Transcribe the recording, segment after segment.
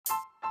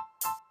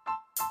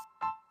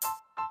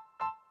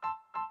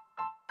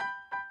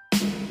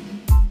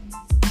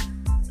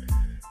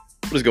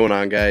What is going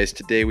on, guys?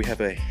 Today we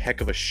have a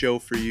heck of a show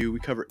for you. We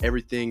cover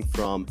everything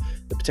from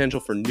the potential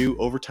for new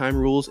overtime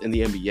rules in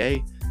the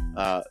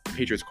NBA,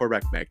 Patriots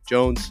quarterback Mac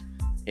Jones,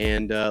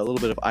 and a little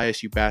bit of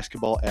ISU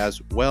basketball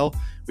as well.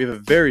 We have a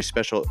very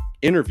special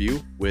interview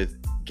with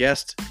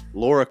guest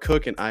Laura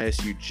Cooke, an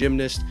ISU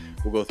gymnast.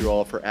 We'll go through all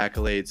of her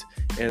accolades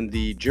and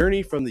the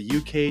journey from the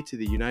UK to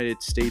the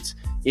United States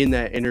in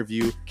that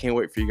interview. Can't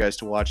wait for you guys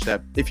to watch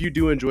that. If you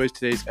do enjoy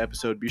today's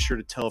episode, be sure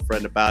to tell a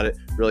friend about it.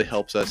 It really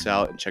helps us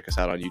out, and check us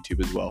out on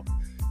YouTube as well.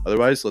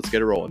 Otherwise, let's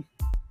get it rolling.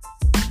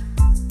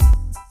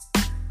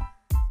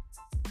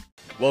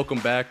 Welcome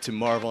back to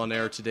Marv on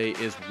Air. Today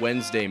is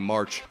Wednesday,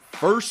 March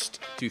 1st,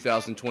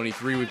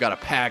 2023. We've got a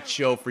packed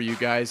show for you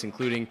guys,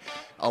 including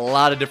a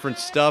lot of different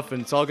stuff,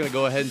 and it's all going to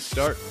go ahead and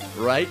start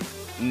right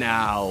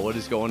now. What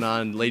is going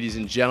on, ladies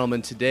and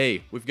gentlemen?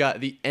 Today, we've got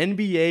the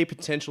NBA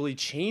potentially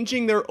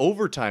changing their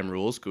overtime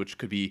rules, which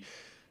could be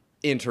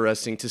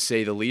interesting to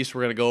say the least.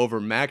 We're going to go over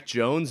Mac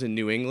Jones in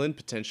New England,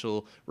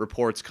 potential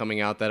reports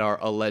coming out that are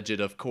alleged,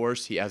 of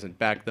course. He hasn't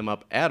backed them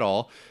up at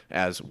all,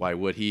 as why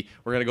would he?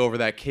 We're going to go over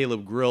that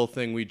Caleb Grill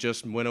thing we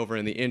just went over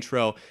in the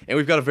intro, and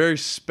we've got a very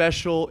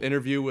special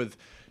interview with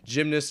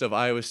gymnast of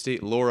Iowa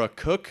State, Laura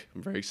Cooke.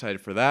 I'm very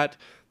excited for that.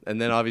 And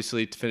then,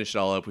 obviously, to finish it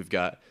all up, we've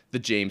got the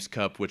James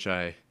Cup, which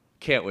I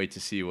can't wait to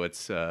see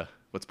what's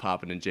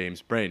popping in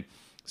James' brain.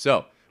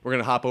 So we're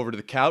going to hop over to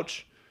the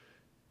couch.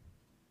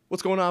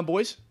 What's going on,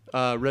 boys?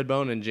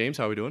 Redbone and James,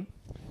 how are we doing?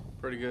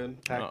 Pretty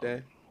good. Packed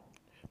day.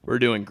 We're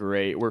doing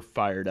great. We're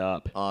fired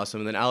up.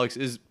 Awesome. And then Alex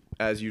is,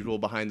 as usual,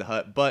 behind the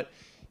hut, but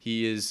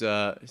he's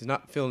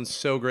not feeling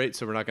so great,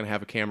 so we're not going to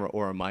have a camera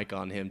or a mic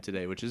on him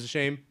today, which is a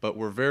shame, but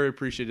we're very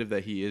appreciative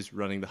that he is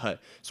running the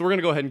hut. So we're going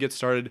to go ahead and get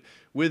started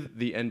with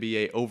the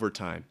NBA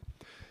overtime.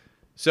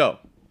 So,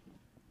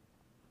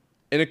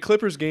 in a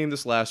Clippers game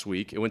this last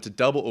week, it went to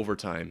double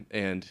overtime,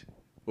 and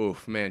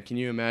oof, man, can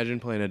you imagine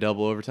playing a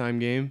double overtime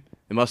game?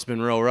 It must have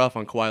been real rough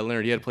on Kawhi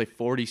Leonard. He had to play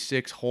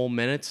 46 whole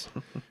minutes,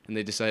 and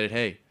they decided,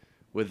 hey,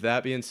 with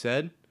that being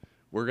said,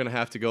 we're going to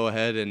have to go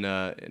ahead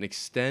and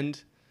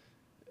extend.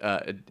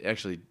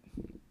 Actually,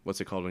 what's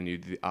it called when you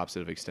do the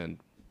opposite of extend?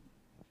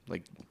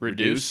 Like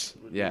reduce?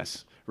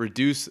 Yes.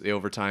 Reduce the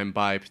overtime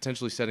by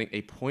potentially setting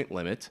a point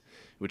limit,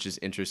 which is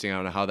interesting. I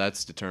don't know how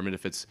that's determined,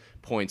 if it's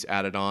points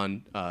added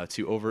on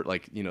to over,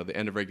 like, the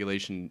end of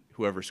regulation,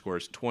 whoever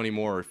scores 20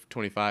 more or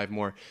 25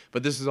 more.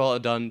 But this is all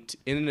done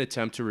in an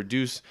attempt to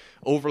reduce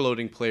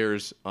overloading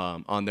players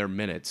on their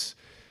minutes.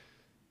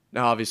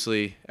 Now,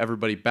 obviously,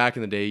 everybody back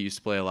in the day used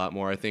to play a lot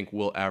more. I think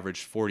we'll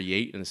average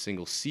 48 in a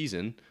single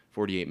season,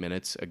 48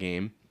 minutes a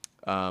game.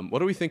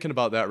 What are we thinking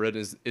about that, Red?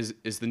 Is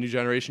the new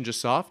generation just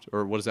soft,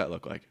 or what does that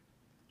look like?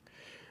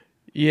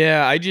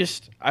 Yeah,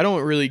 I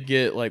don't really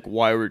get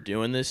why we're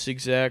doing this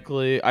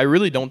exactly. I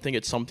really don't think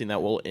it's something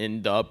that will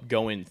end up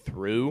going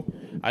through.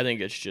 I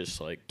think it's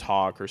just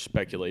talk or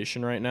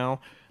speculation right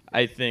now.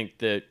 I think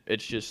that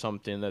it's just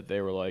something that they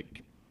were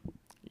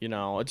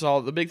it's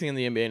all the big thing in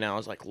the NBA now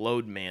is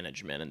load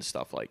management and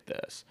stuff like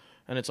this.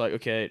 And it's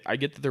okay, I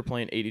get that they're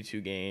playing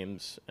 82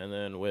 games, and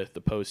then with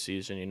the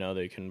postseason,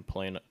 they can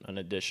play an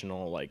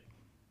additional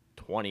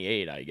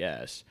 28, I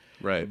guess.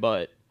 Right.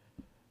 But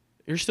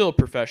you're still a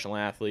professional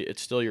athlete.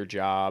 It's still your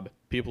job.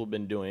 People have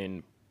been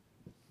doing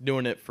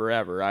it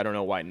forever. I don't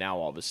know why now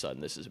all of a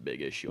sudden this is a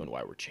big issue and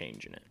why we're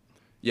changing it.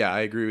 Yeah,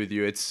 I agree with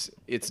you. It's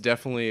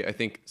definitely, I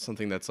think,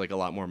 something that's a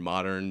lot more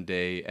modern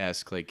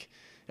day-esque.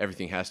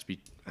 Everything has to be,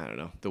 I don't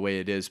know, the way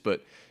it is.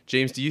 But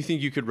James, do you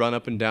think you could run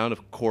up and down a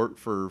court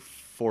for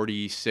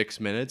 46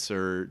 minutes,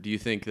 or do you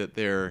think that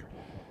they're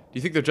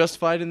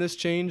justified in this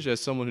change as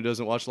someone who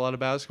doesn't watch a lot of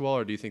basketball,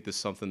 or do you think this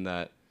is something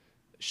that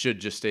should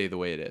just stay the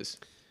way it is?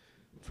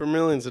 For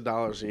millions of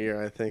dollars a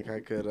year, I think I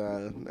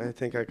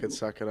could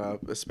suck it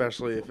up,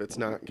 especially if it's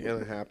not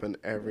gonna happen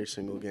every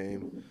single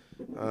game.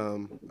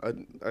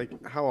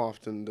 How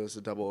often does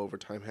a double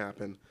overtime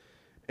happen?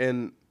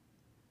 And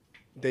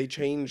they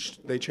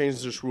changed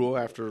this rule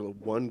after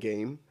one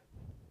game.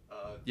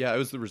 Yeah, it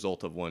was the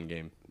result of one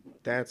game.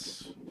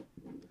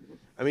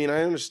 I mean,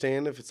 I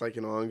understand if it's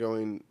an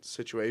ongoing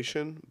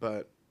situation,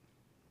 but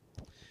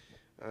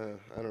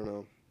I don't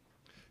know.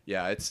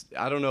 Yeah,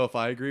 I don't know if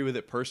I agree with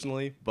it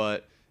personally,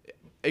 but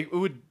it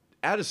would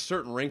add a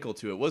certain wrinkle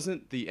to it.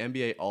 Wasn't the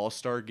NBA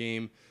All-Star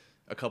game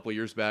a couple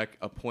years back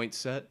a point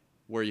set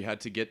where you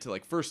had to get to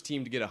first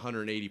team to get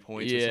 180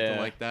 points or something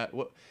like that?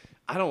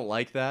 I don't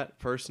like that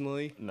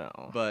personally. No.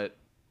 But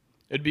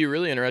it'd be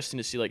really interesting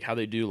to see how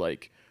they do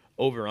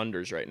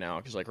over-unders right now,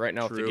 because right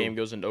now True. If the game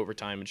goes into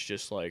overtime, it's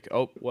just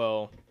oh,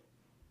 well,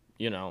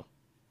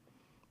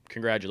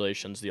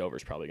 congratulations, the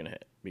over's probably going to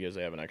hit because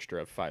they have an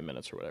extra 5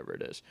 minutes or whatever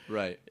it is.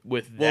 Right.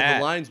 Well, the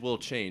lines will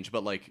change,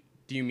 but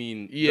do you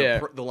mean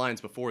the lines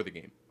before the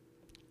game?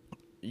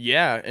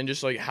 Yeah, and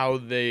just how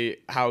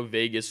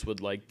Vegas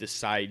would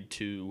decide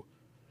to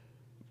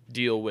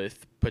deal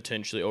with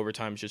potentially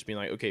overtimes, just being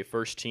okay,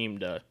 first team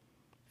to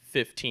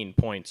 15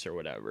 points or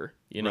whatever,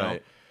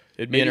 Right.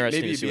 It'd be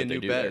interesting to see what maybe they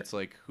it'd be a new do bet.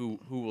 there. It's who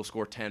will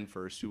score 10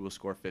 first, who will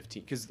score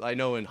 15. Because I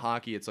know in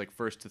hockey it's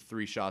first to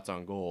 3 shots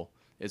on goal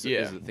is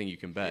Yeah. a thing you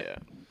can bet.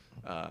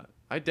 Yeah.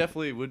 I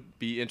definitely would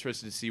be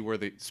interested to see where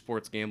the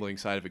sports gambling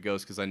side of it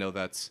goes, because I know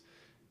that's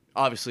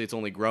obviously it's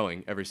only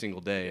growing every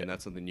single day, and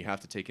that's something you have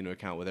to take into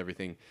account with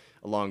everything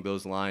along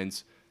those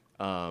lines.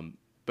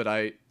 But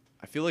I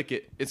feel like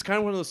it's kind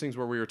of one of those things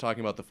where we were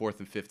talking about the 4th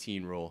and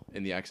 15 rule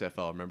in the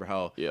XFL. Remember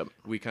how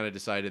we kind of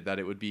decided that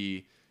it would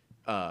be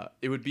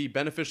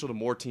beneficial to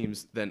more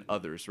teams than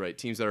others, right?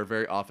 Teams that are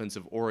very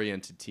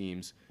offensive-oriented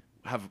teams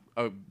have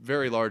a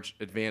very large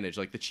advantage.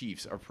 Like the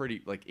Chiefs are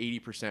pretty, like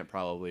 80%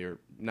 probably, or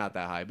not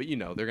that high, but they're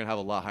going to have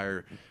a lot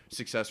higher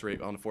success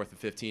rate on the 4th and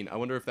 15. I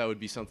wonder if that would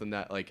be something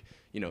that, like,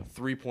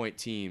 3-point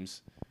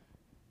teams,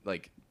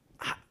 like,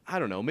 I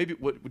don't know, maybe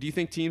what do you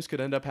think teams could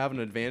end up having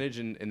an advantage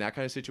in that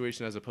kind of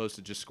situation as opposed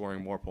to just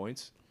scoring more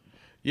points?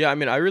 Yeah, I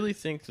mean, I really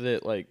think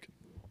that, like,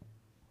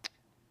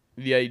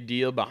 the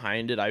idea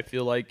behind it, I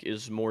feel like,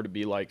 is more to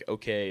be like,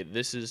 okay,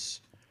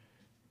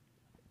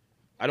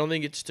 I don't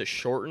think it's to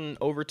shorten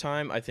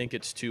overtime. I think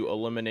it's to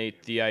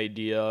eliminate the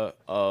idea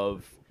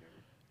of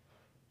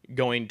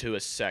going to a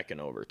second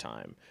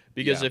overtime.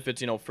 Because if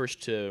it's,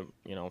 first to,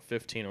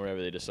 15 or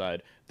whatever they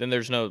decide, then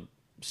there's no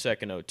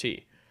second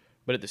OT.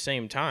 But at the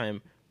same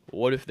time,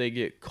 what if they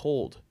get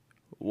cold?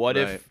 What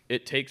if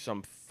it takes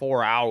them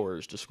 4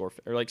 hours to score,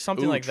 or like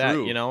something like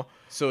true. that,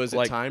 So is it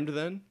like, timed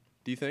then?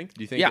 Do you think?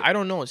 Yeah, I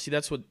don't know. See,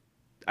 that's what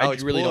I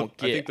really don't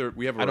get. I think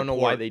we have a I don't know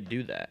why they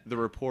do that. The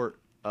report,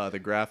 the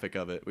graphic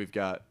of it, we've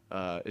got.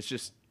 It's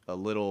just a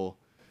little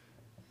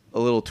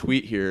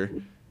tweet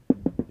here,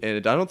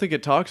 and I don't think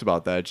it talks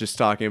about that. It's just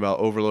talking about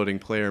overloading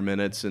player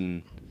minutes,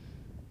 and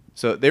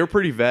so they were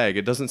pretty vague.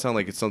 It doesn't sound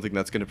like it's something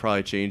that's going to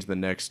probably change the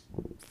next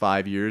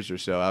 5 years or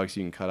so. Alex,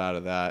 you can cut out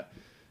of that.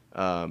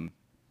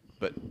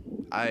 But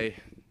I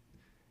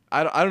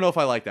don't know if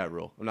I like that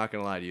rule. I'm not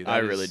going to lie to you. I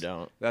really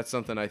don't. That's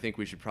something I think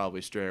we should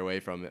probably stray away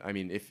from. I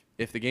mean,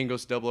 if the game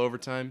goes to double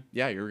overtime,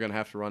 yeah, you're going to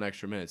have to run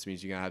extra minutes. It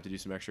means you're going to have to do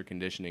some extra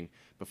conditioning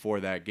before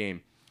that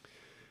game.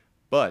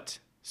 But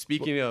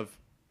speaking of...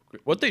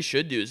 What they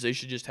should do is they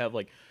should just have,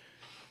 like,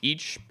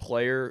 each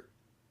player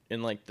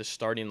in, like, the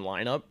starting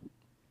lineup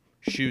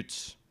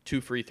shoots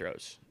 2 free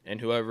throws. And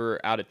whoever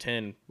out of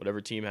 10,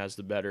 whatever team has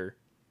the better...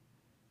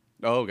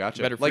 Oh,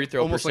 gotcha. Better free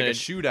throw almost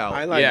percentage. Like a shootout.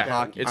 I like Yeah,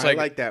 that. it's I like-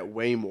 like that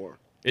way more.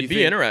 It'd you be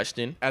think-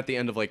 interesting. At the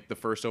end of, like, the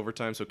first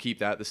overtime, so keep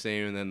that the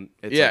same, and then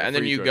it's Yeah, like a and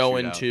then free you throw go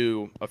shootout.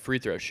 into a free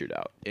throw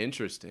shootout.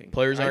 Interesting.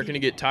 Players aren't going to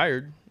get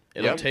tired.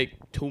 It'll Yep.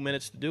 take 2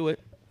 minutes to do it.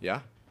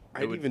 Yeah.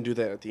 I'd even do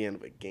that at the end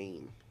of a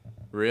game.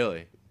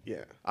 Really?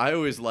 Yeah. I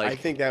always I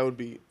think that would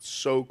be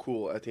so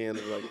cool at the end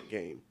of like a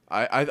game.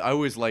 I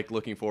always like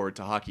looking forward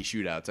to hockey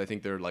shootouts. I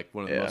think they're like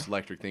one of the Yeah. most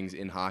electric things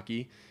in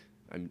hockey.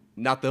 I'm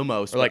not the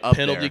most, Or like but up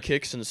penalty there.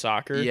 kicks in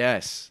soccer.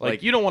 Yes.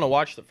 Like you don't want to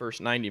watch the first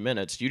 90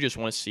 minutes. You just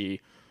want to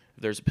see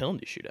if there's a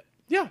penalty shootout.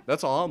 Yeah,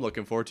 that's all I'm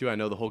looking forward to. I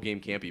know the whole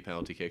game can't be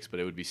penalty kicks, but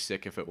it would be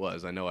sick if it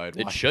was. I know I'd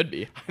watch. It should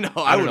be. I know.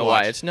 I don't would know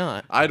watch. why it's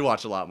not. I'd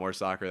watch a lot more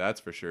soccer,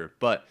 that's for sure.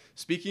 But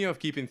speaking of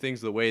keeping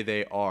things the way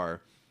they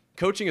are,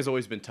 coaching has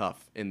always been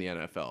tough in the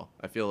NFL.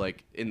 I feel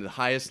like in the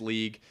highest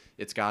league,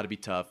 it's got to be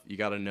tough. You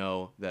got to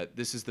know that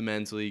this is the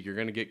men's league. You're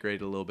going to get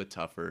graded a little bit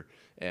tougher,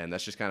 and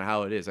that's just kind of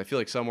how it is. I feel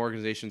like some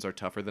organizations are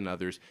tougher than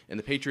others, and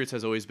the Patriots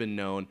has always been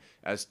known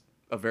as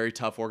a very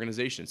tough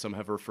organization. Some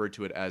have referred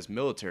to it as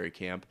military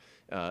camp,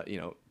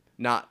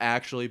 not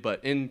actually,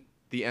 but in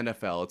the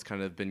NFL, it's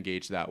kind of been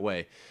gauged that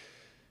way.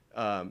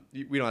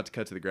 We don't have to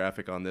cut to the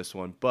graphic on this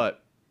one,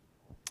 but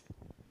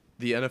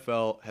the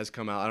NFL has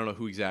come out. I don't know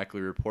who exactly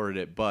reported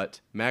it,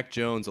 but Mac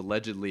Jones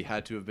allegedly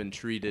had to have been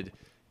treated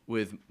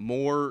with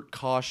more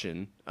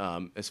caution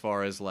as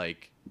far as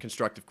like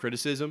constructive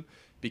criticism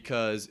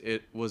because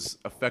it was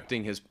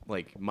affecting his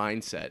like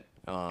mindset.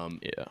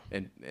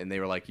 And they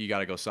were like, you got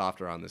to go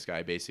softer on this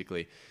guy,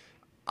 basically.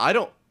 I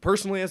don't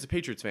personally, as a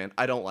Patriots fan,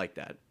 I don't like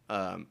that.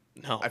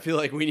 No, I feel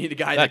like we need a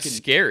guy that's that can.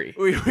 scary.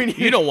 We need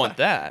You don't want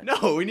that.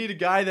 No, we need a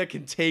guy that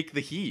can take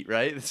the heat,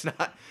 right? It's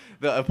not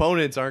the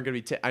opponents aren't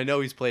going to be. I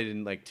know he's played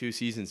in like 2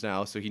 seasons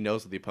now, so he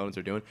knows what the opponents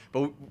are doing.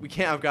 But we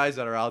can't have guys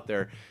that are out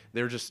there.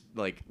 They're just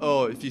like,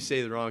 oh, if you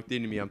say the wrong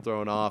thing to me, I'm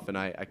thrown off, and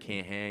I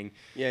can't hang.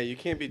 Yeah, you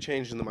can't be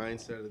changing the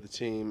mindset of the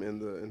team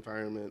and the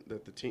environment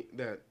that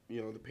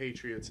the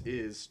Patriots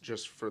is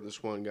just for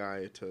this one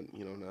guy to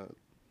not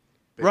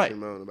bitch and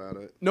moan about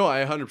it. No,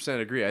 I 100%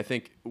 agree. I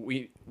think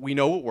we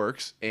know what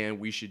works, and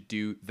we should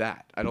do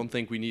that. I don't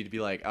think we need to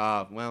be like,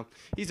 well,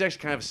 he's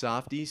actually kind of a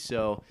softie,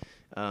 so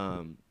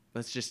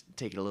let's just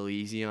take it a little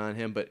easy on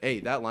him. But,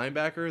 hey, that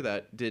linebacker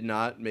that did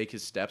not make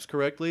his steps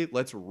correctly,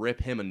 let's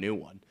rip him a new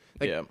one.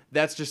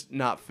 That's just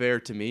not fair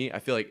to me. I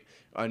feel like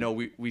I know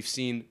we've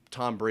seen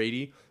Tom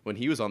Brady, when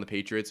he was on the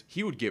Patriots,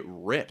 he would get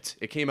ripped.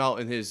 It came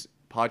out in his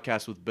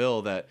podcast with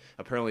Bill that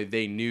apparently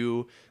they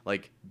knew,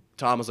 like,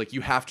 Tom was like, you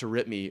have to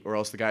rip me or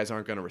else the guys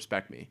aren't going to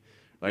respect me.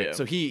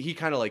 So he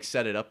kind of like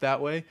set it up that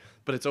way,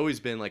 but it's always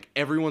been like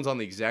everyone's on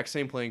the exact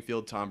same playing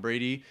field. Tom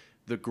Brady,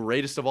 the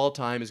greatest of all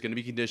time, is going to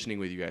be conditioning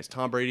with you guys.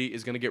 Tom Brady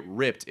is going to get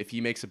ripped if he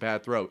makes a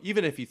bad throw.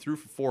 Even if he threw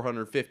for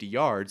 450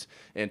 yards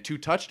and 2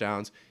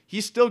 touchdowns,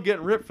 he's still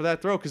getting ripped for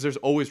that throw because there's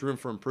always room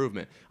for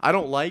improvement. I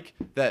don't like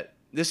that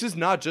this is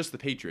not just the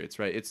Patriots,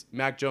 right? It's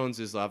Mac Jones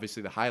is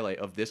obviously the highlight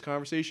of this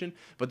conversation,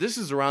 but this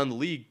is around the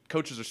league.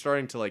 Coaches are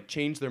starting to like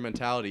change their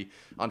mentality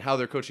on how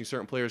they're coaching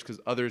certain players because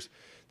others,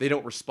 they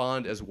don't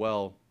respond as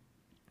well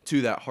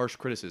to that harsh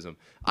criticism.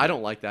 I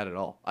don't like that at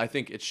all. I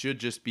think it should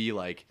just be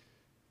like,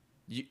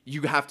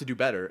 you have to do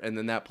better, and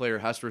then that player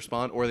has to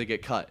respond, or they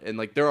get cut. And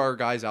like there are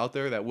guys out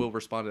there that will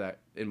respond to that,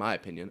 in my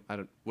opinion.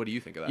 What do you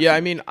think of that? Yeah,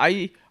 I mean,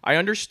 I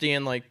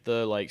understand like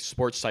the like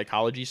sports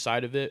psychology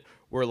side of it,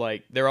 where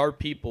like there are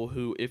people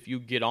who, if you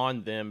get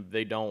on them,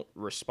 they don't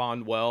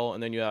respond well,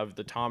 and then you have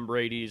the Tom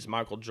Brady's,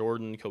 Michael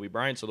Jordan, Kobe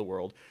Bryant's of the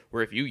world,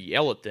 where if you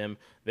yell at them,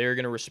 they're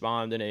going to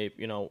respond in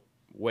a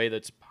way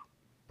that's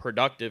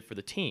productive for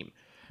the team.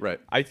 Right.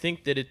 I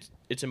think that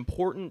it's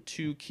important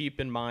to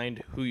keep in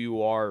mind who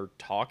you are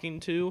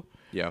talking to.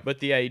 Yeah. But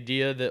the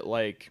idea that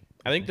like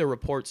I think the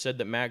report said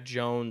that Mac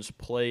Jones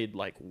played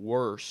like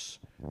worse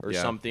or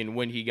something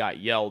when he got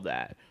yelled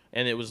at,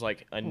 and it was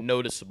like a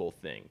noticeable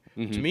thing.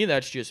 To me,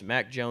 that's just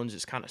Mac Jones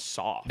is kind of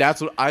soft. That's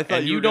what I thought.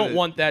 And you don't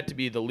want that to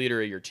be the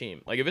leader of your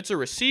team. Like if it's a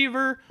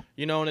receiver,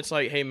 and it's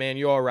like, hey man,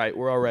 you're all right.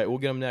 We're all right. We'll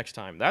get him next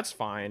time. That's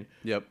fine.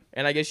 Yep.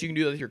 And I guess you can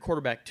do that with your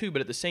quarterback too.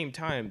 But at the same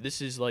time, this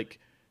is like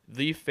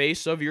the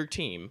face of your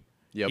team.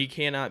 Yep. He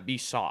cannot be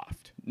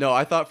soft. No,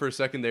 I thought for a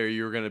second there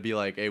you were gonna be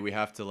like, "Hey, we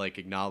have to like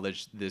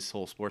acknowledge this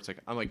whole sports." Like,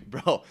 I'm like,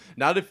 bro,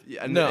 not if.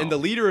 And the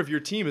leader of your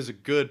team is a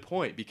good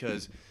point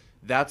because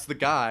that's the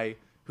guy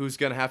who's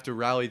gonna have to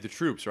rally the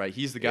troops, right?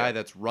 He's the guy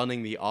that's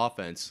running the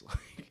offense.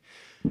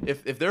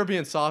 If they're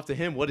being soft to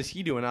him, what is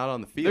he doing out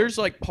on the field? There's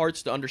like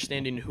parts to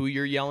understanding who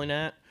you're yelling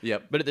at.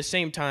 Yep. But at the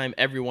same time,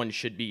 everyone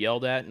should be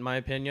yelled at, in my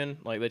opinion.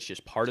 Like that's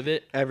just part of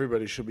it.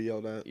 Everybody should be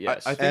yelled at.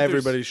 Yes. I think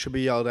everybody should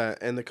be yelled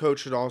at, and the coach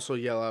should also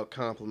yell out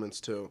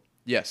compliments too.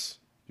 Yes.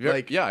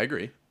 Like, yeah, I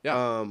agree.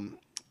 Yeah.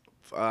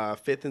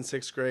 5th and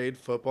 6th grade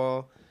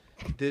football,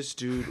 this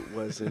dude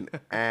was an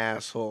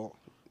asshole.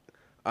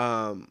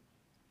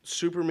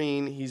 Super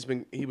mean.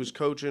 He was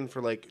coaching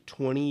for like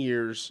 20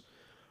 years.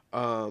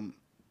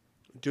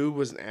 Dude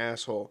was an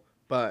asshole,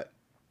 but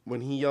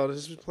when he yelled at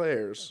his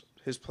players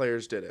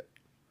did it.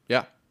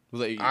 Yeah.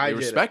 Well, they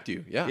respect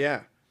you. Yeah.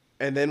 Yeah.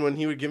 And then when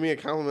he would give me a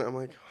compliment, I'm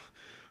like,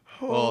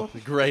 oh, well, the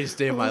greatest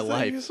day of my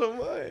life. Thank you so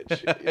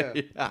much. Yeah.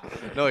 Yeah.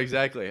 No,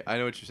 exactly. I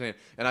know what you're saying.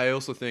 And I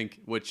also think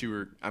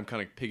I'm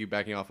kind of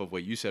piggybacking off of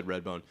what you said,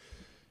 Redbone.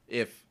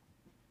 If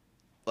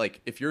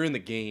you're in the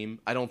game,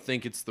 I don't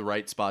think it's the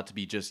right spot to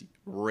be just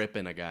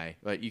ripping a guy.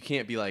 Like, you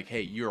can't be like,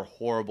 hey, you're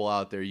horrible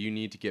out there. You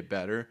need to get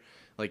better.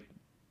 Like,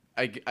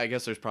 I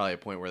guess there's probably a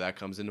point where that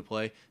comes into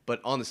play. But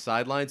on the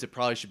sidelines, it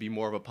probably should be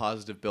more of a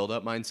positive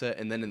build-up mindset.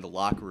 And then in the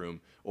locker room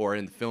or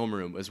in the film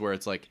room is where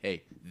it's like,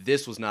 hey,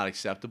 this was not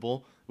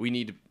acceptable. We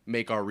need to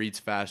make our reads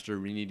faster.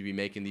 We need to be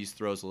making these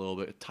throws a little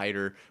bit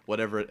tighter,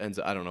 whatever it ends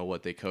up. I don't know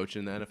what they coach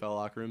in the NFL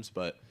locker rooms,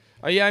 but.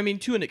 Yeah, I mean,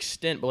 to an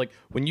extent. But, like,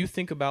 when you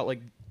think about,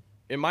 like,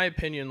 in my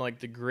opinion, like,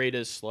 the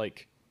greatest,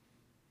 like,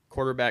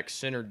 quarterback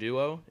center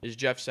duo is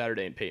Jeff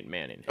Saturday and Peyton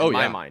Manning. In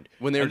my mind,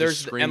 when they're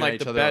just screaming at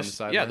each other on the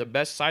sideline. Yeah, the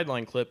best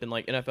sideline clip in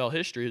like NFL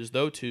history is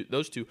those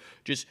two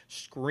just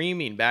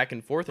screaming back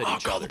and forth at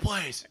each call other. The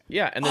plays.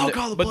 Yeah, and then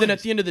then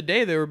at the end of the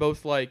day, they were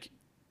both like,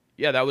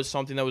 yeah, that was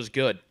something that was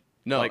good.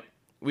 No, like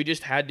we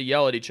just had to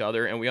yell at each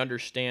other, and we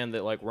understand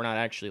that like we're not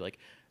actually like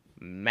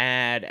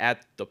mad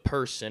at the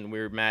person,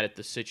 we're mad at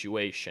the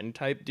situation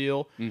type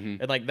deal,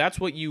 and like that's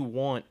what you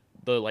want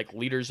the like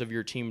leaders of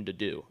your team to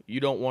do. You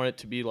don't want it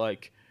to be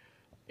like.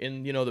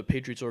 In the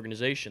Patriots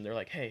organization, they're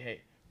like,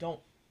 hey,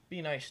 don't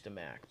be nice to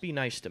Mac. Be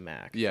nice to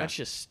Mac. Yeah, that's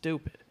just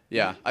stupid.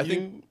 Yeah, I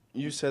think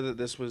you said that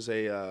this was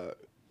a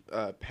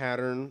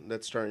pattern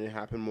that's starting to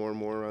happen more and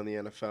more around the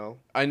NFL.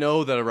 I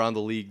know that around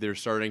the league, they're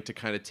starting to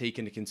kind of take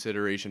into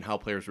consideration how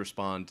players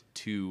respond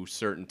to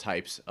certain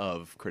types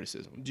of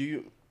criticism.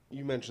 You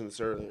mentioned this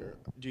earlier.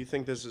 Do you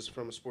think this is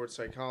from a sports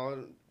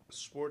psychology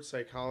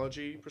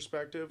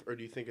perspective, or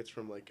do you think it's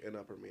from like an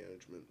upper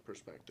management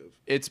perspective?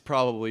 It's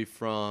probably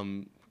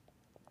from.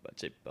 I'd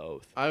say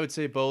both. I would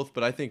say both,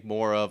 but I think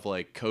more of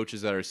like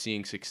coaches that are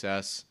seeing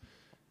success.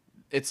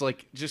 It's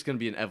like just going to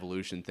be an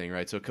evolution thing,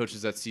 right? So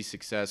coaches that see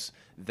success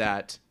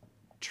that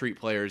treat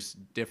players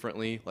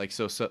differently, like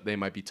so they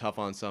might be tough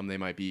on some, they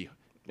might be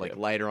like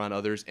lighter on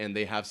others, and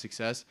they have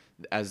success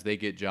as they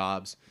get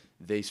jobs.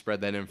 They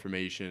spread that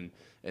information,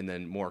 and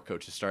then more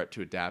coaches start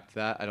to adapt to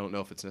that. I don't know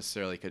if it's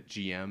necessarily like a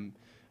GM.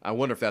 I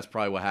wonder if that's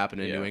probably what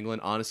happened in New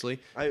England, honestly.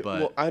 I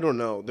don't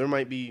know. There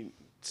might be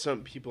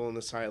some people on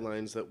the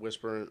sidelines that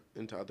whisper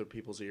into other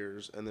people's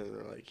ears, and then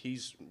they're like,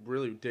 he's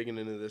really digging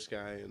into this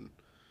guy, and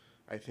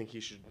I think he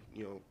should,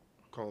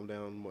 calm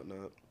down and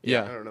whatnot.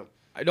 Yeah. I don't know.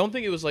 I don't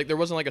think it was like there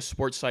wasn't like a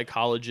sports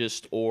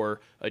psychologist or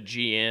a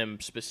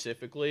GM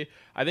specifically.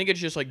 I think it's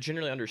just like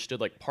generally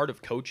understood like part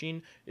of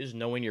coaching is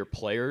knowing your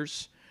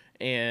players,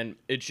 and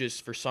it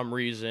just for some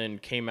reason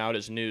came out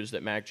as news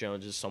that Mac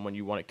Jones is someone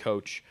you want to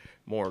coach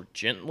more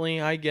gently,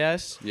 I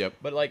guess. Yep.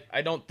 But like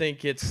I don't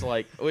think it's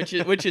like which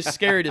is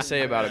scary to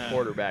say about a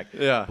quarterback.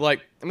 Yeah. But,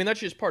 like I mean that's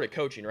just part of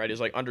coaching, right? Is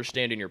like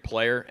understanding your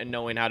player and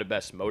knowing how to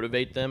best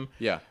motivate them.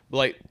 Yeah. But,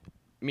 like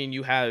I mean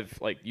you have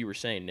like you were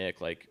saying,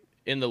 Nick, like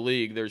in the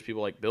league, there's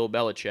people like Bill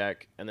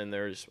Belichick, and then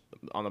there's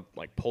on the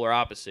like polar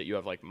opposite, you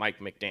have like Mike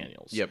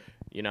McDaniels. Yep.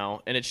 You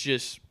know, and it's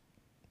just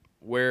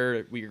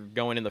where we're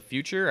going in the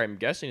future. I'm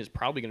guessing is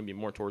probably going to be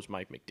more towards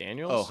Mike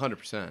McDaniels. Oh,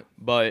 100%.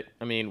 But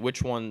I mean,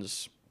 which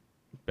one's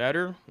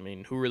better? I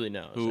mean, who really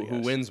knows? Who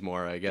wins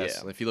more? I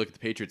guess. Yeah. If you look at the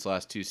Patriots'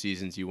 last 2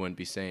 seasons, you wouldn't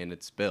be saying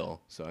it's Bill.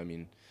 So I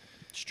mean,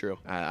 It's true.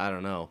 I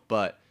don't know,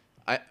 but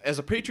as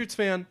a Patriots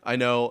fan, I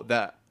know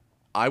that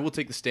I will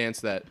take the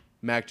stance that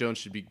Mac Jones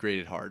should be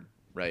graded hard,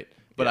 right?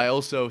 But Yeah. I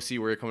also see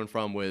where you're coming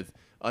from with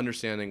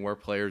understanding where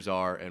players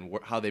are and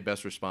how they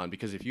best respond.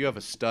 Because if you have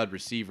a stud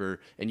receiver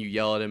and you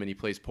yell at him and he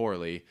plays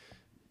poorly,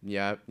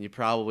 yeah, you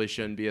probably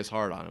shouldn't be as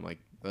hard on him. Like,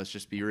 let's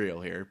just be real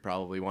here.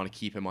 Probably want to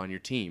keep him on your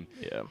team.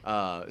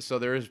 Yeah. So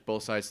there is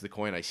both sides to the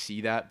coin. I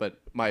see that, but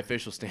my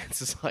official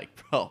stance is like,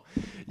 bro,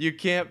 you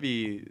can't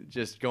be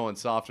just going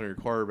soft on your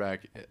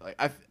quarterback.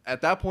 Like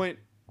at that point,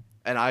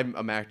 and I'm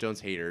a Mac Jones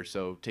hater,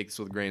 so take this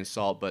with a grain of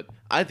salt, but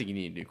I think you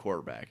need a new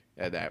quarterback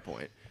at that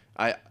point.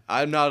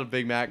 I'm not a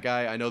big Mac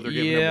guy. I know they're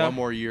giving him one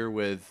more year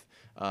with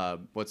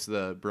what's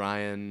the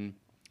Brian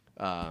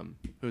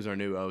who's our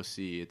new OC?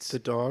 It's The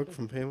dog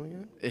from Family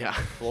Guy? yeah.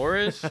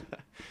 Flores?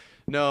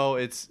 No,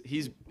 he's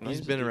he's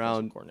been the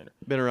around defensive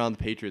coordinator. the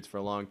Patriots for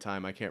a long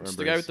time. I can't It's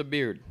remember. the guy with the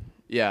beard.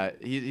 Yeah,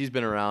 he's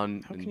been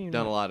around How can you and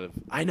done not? a lot of.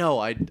 I know,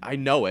 I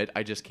know it.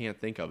 I just can't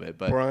think of it.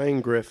 But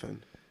Brian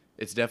Griffin.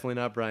 it's definitely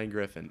not Brian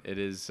Griffin. It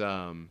is.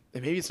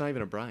 Maybe it's not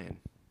even a Brian.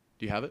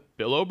 Do you have it?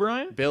 Bill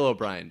O'Brien? Bill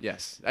O'Brien.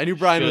 Yes, I knew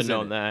Brian Should've was in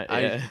known it. that,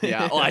 Yeah.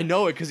 yeah. Oh, I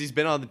know it because he's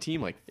been on the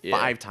team like Yeah.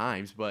 5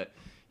 times. But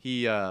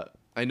he,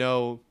 I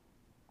know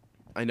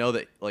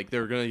that like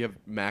they're gonna give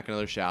Mac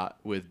another shot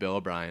with Bill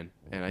O'Brien,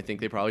 and I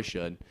think they probably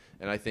should.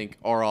 And I think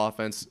our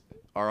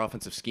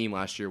offensive scheme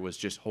last year was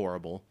just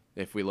horrible.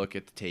 If we look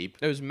at the tape,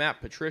 It was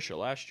Matt Patricia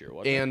last year,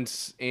 wasn't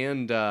it?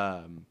 and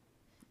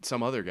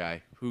some other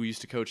guy who used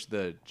to coach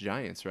the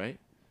Giants, right?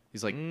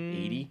 He's like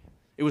 80.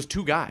 It was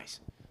 2 guys,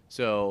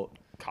 so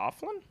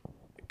Coughlin?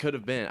 it could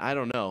have been. I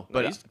don't know, But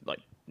but he's like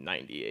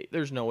 98.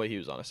 There's no way he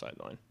was on a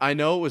sideline. I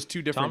know it was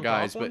 2 different Tom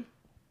guys, Coughlin?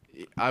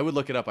 but I would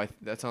look it up.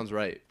 That sounds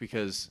right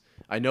because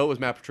I know it was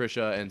Matt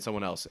Patricia and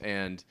someone else,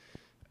 and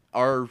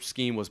our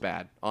scheme was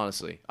bad,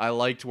 honestly. I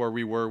liked where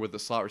we were with the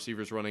slot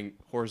receivers running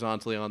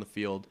horizontally on the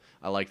field.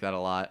 I like that a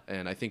lot,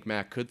 and I think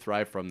Mac could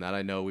thrive from that.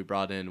 I know we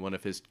brought in one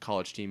of his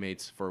college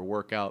teammates for a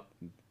workout,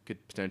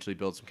 could potentially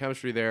build some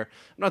chemistry there.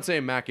 I'm not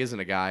saying Mac isn't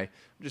a guy.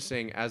 I'm just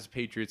saying as a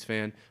Patriots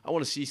fan, I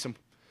want to see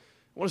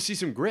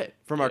some grit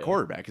from our Yeah.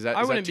 quarterback. Is that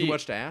too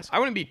much to ask? I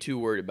wouldn't be too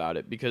worried about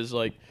it because,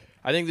 like,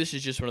 I think this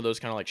is just one of those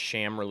kind of like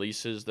sham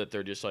releases that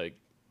they're just like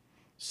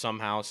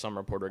somehow some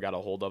reporter got a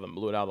hold of and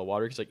blew it out of the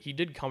water because like he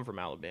did come from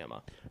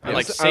Alabama. And,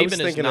 like I was Saban is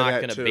thinking of not that,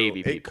 going to too.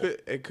 baby people.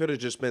 It could have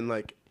just been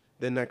like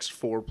the next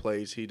 4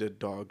 plays he did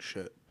dog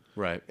shit.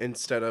 Right.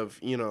 Instead of,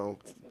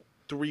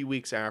 3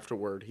 weeks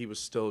afterward, he was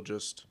still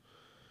just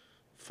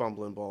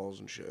fumbling balls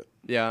and shit.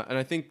 Yeah, and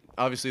I think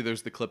obviously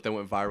there's the clip that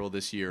went viral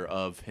this year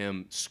of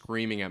him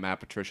screaming at Matt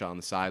Patricia on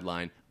the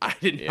sideline. I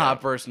did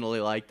not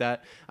personally like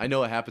that. I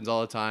know it happens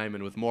all the time,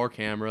 and with more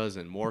cameras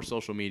and more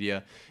social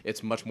media,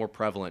 it's much more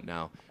prevalent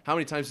now. How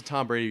many times did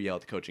Tom Brady yell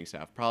at the coaching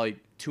staff? Probably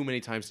too many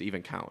times to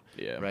even count.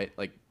 Yeah. Right?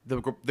 Like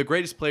the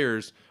greatest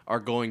players are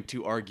going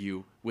to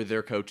argue with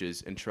their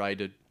coaches and try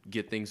to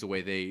get things the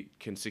way they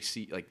can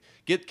succeed, like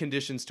get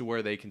conditions to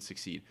where they can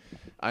succeed.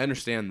 I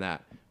understand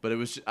that, but it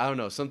was I don't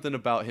know, something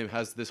about him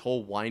has this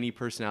whole whiny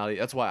personality.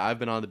 That's why I've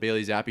been on the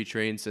Bailey Zappi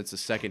train since the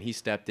second he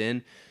stepped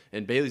in,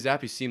 and Bailey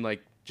Zappi seemed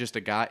like just a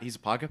guy. He's a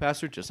pocket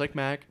passer just like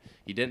Mac.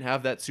 He didn't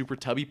have that super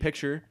tubby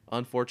picture,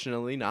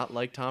 unfortunately, not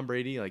like Tom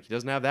Brady. Like he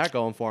doesn't have that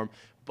going for him,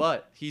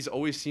 but he's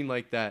always seemed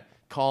like that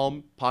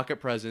calm pocket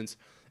presence,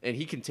 and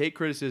he can take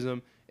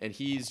criticism, and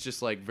he's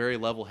just like very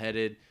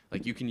level-headed.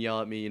 Like you can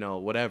yell at me,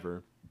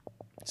 whatever.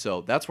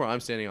 So that's where I'm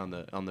standing on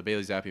the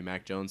Bailey Zappi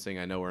Mac Jones thing.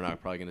 I know we're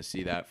not probably going to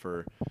see that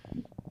for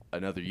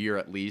another year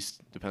at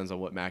least. Depends on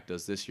what Mac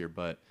does this year,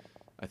 but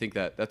I think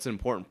that's an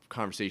important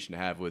conversation to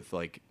have with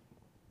like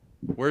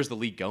where's the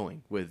league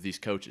going with these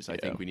coaches. I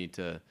think we need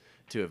to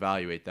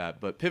evaluate that.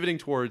 But pivoting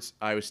towards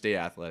Iowa State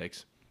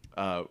athletics,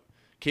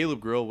 Caleb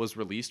Grill was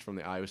released from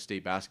the Iowa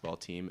State basketball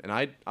team, and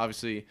I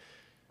obviously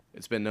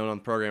it's been known on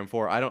the program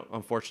before. I don't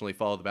unfortunately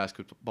follow the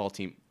basketball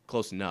team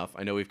close enough.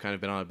 I know we've kind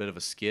of been on a bit of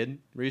a skid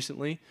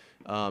recently,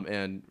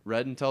 and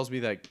Redden tells me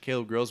that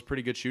Caleb Grill's a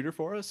pretty good shooter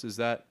for us. Is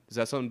that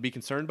something to be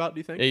concerned about, do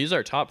you think? Yeah, he's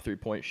our top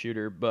 3-point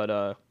shooter, but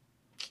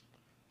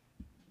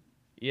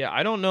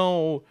I don't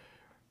know.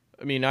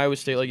 I mean, Iowa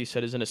State, like you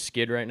said, is in a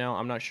skid right now.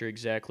 I'm not sure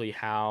exactly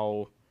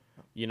how,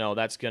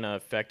 that's going to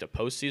affect a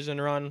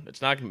postseason run.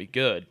 It's not going to be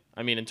good.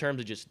 I mean, in terms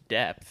of just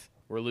depth,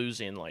 we're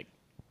losing like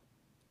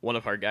one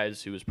of our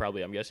guys who was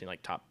probably, I'm guessing,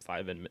 like top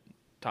five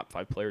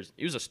players.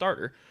 He was a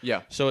starter.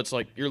 Yeah. So it's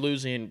like you're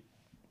losing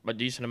a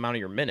decent amount of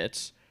your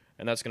minutes,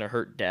 and that's going to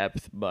hurt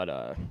depth. But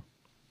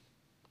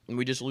and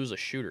we just lose a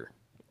shooter,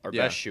 our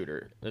best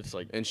shooter. It's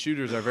like, and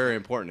shooters are very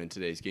important in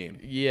today's game.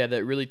 yeah,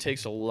 that really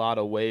takes a lot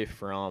away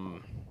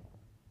from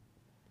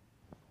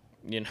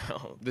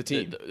The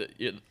team.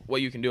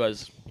 What you can do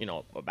as,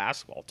 a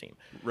basketball team.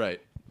 Right.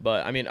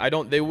 But, I mean,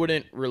 they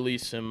wouldn't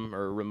release him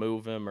or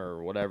remove him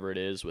or whatever it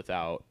is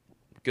without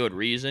good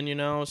reason,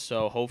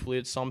 So hopefully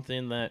it's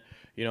something that,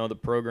 the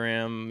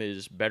program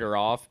is better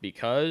off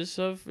because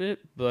of it.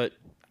 But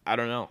I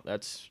don't know.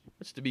 That's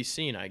to be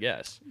seen, I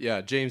guess.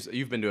 Yeah, James,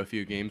 you've been to a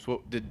few games.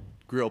 What did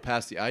Grill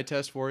pass the eye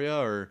test for you,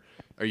 or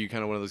are you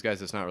kind of one of those guys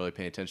that's not really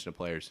paying attention to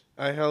players?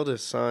 I held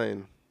his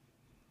sign.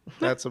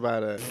 That's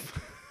about it.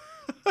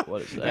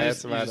 What is that?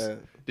 That's about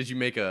it. Did you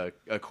make a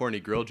corny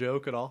grill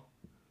joke at all?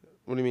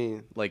 What do you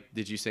mean? Like,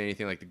 did you say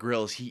anything like the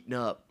grill is heating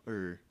up,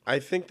 or I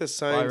think the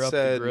sign Fire up the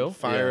said grill?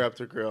 "Fire Yeah. up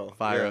the grill."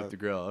 fire Yeah. up the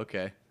grill?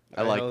 Okay,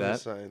 I like held that.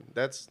 his sign.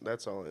 That's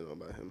all I know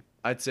about him.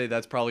 I'd say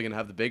that's probably going to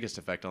have the biggest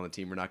effect on the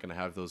team. We're not going to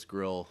have those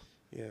grill,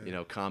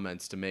 Yeah.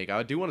 comments to make.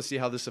 I do want to see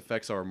how this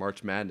affects our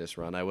March Madness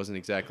run. I wasn't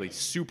exactly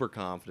super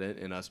confident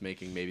in us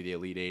making maybe the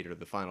Elite Eight or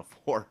the Final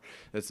Four.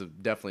 That's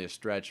definitely a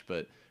stretch,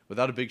 but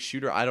without a big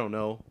shooter, I don't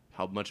know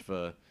how much of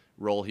a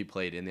role he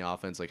played in the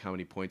offense, like how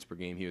many points per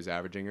game he was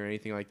averaging or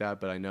anything like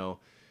that. But I know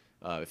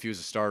if he was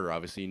a starter,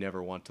 obviously you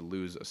never want to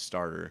lose a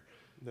starter.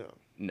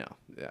 No,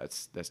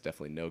 that's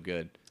definitely no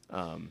good.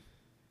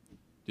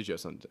 Did you have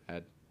something to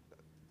add?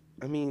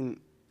 I mean,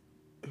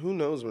 who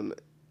knows when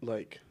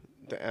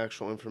the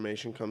actual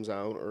information comes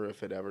out or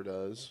if it ever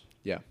does.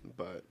 Yeah.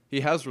 But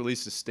He has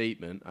released a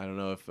statement. I don't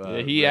know if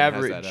he Red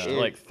has that averaged out.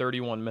 like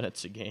 31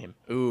 minutes a game.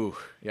 Ooh,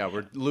 yeah,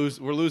 we're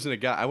losing a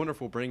guy. I wonder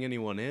if we'll bring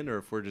anyone in or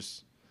if we're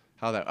just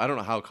I don't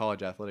know how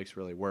college athletics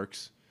really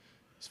works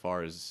as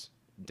far as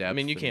depth. I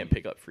mean, you can't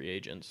pick up free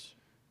agents.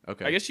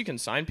 Okay. I guess you can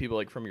sign people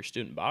like from your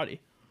student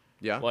body.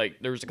 Yeah. Like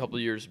there was a couple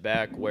of years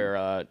back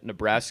where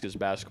Nebraska's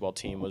basketball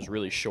team was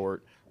really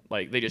short.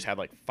 Like they just had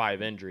like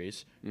 5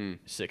 injuries,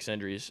 6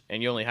 injuries,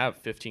 and you only have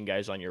 15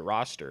 guys on your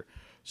roster.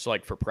 So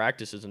like for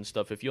practices and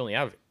stuff, if you only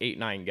have 8,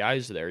 9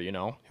 guys there,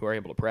 who are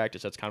able to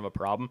practice, that's kind of a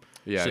problem.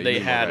 Yeah. So you they need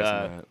more had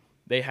guys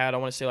than that. I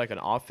want to say like an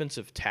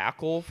offensive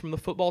tackle from the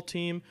football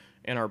team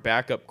and our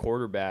backup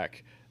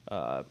quarterback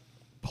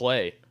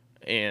play.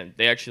 And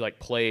they actually like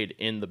played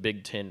in the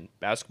Big Ten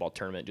basketball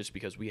tournament just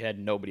because we had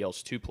nobody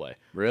else to play.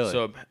 Really?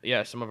 So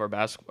yeah, some of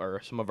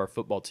our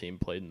football team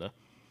played in the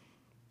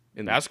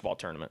basketball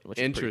tournament, which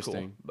Interesting. is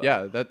pretty cool. But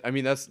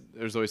Yeah,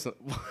 there's always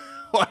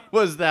what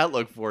was that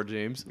look for,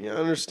 James? yeah, I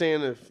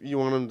understand if you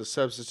want him to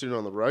substitute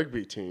on the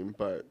rugby team,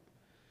 but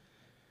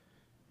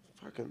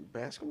fucking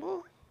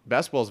basketball?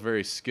 Basketball's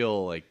very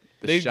the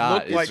they shot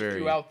looked is like very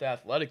throughout the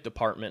athletic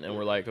department, and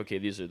we're like, okay,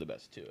 these are the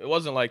best 2. It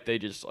wasn't like they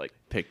just like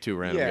pick 2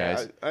 random Yeah,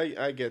 guys.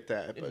 I get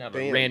that. didn't But have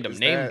damn, a random is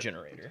name that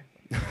generator.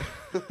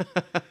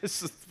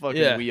 This is fucking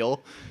Yeah.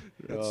 wheel.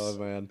 That's Oh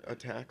man. a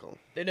tackle.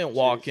 They didn't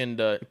walk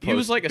into. He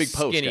was like a big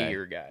post guy.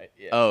 skinnier guy.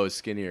 Yeah. Oh,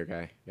 skinnier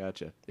guy.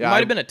 Gotcha. He Yeah. might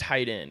have been a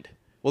tight end.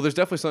 Well, there's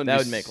definitely something That to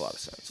would be make a lot of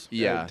sense.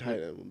 Yeah.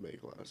 Tight end would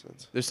make a lot of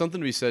sense. There's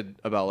something to be said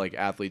about like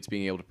athletes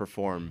being able to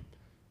perform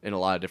in a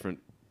lot of different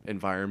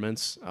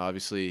environments.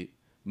 Obviously,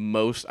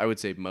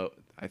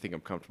 I think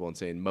I'm comfortable in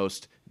saying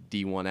most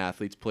D1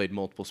 athletes played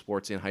multiple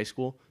sports in high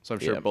school. So I'm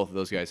sure Yeah. both of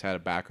those guys had a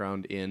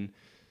background in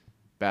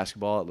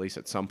basketball at least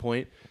at some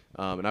point.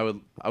 And I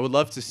would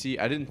love to see.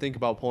 I didn't think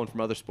about pulling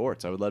from other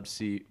sports. I would love to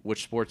see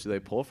which sports do they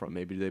pull from.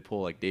 Maybe do they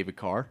pull like David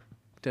Carr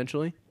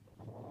potentially?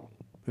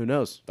 Who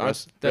knows?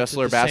 That's at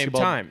Wrestler the same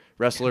basketball time.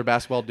 Wrestler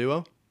basketball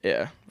duo.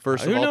 Yeah.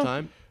 First Who of all know-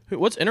 time.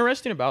 What's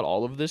interesting about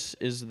all of this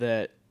is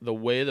that the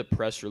way the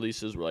press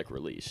releases were like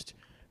released,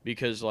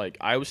 because like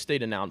Iowa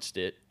State announced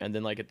it, and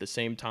then like at the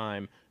same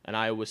time, an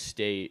Iowa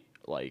State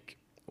like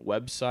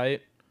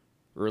website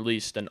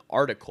released an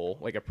article,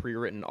 like a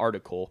pre-written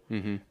article,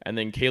 and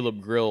then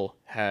Caleb Grill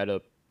had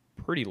a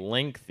pretty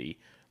lengthy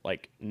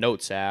like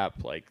notes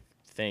app, like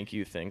thank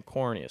you thing,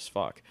 corny as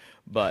fuck,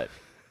 but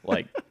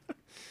like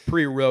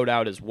pre-wrote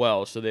out as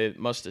well. So they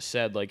must have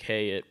said like,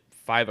 hey, at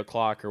 5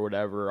 o'clock or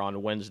whatever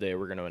on Wednesday,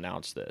 we're going to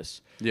announce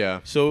this.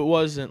 Yeah. So it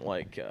wasn't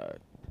like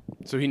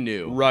So he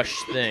knew. rush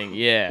thing.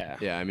 Yeah.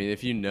 Yeah, I mean,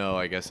 if you know,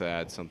 I guess that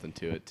adds something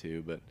to it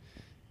too. But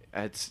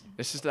it's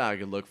just not a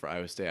good look for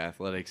Iowa State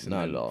athletics. And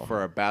Not then at all. for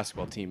our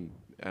basketball team,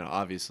 and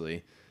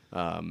obviously,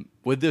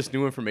 with this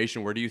new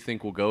information, where do you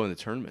think we'll go in the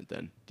tournament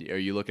then? Are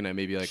you looking at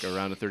maybe like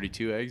around a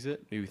 32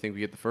 exit? Do you think we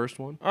get the first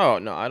one? Oh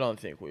no, I don't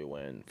think we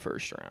win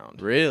first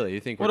round. Really? You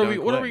think What we're are we?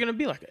 done What are quick? we going to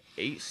be like? An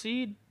 8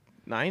 seed,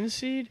 9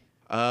 seed?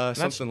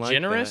 Something That's like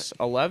generous.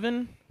 that.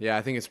 11. Yeah,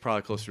 I think it's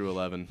probably closer to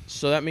 11.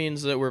 So that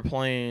means that we're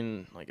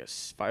playing like a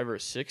 5 or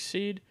 6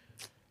 seed.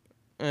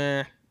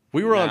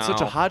 We were on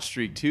such a No. hot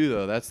streak too,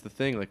 though. That's the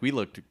thing. Like we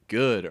looked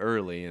good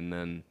early, and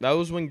then That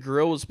was when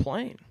Grill was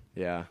playing.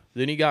 yeah.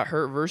 Then he got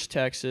hurt versus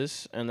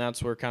Texas, and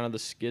that's where kind of the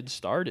skid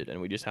started, and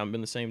we just haven't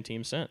been the same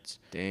team since.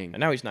 Dang. And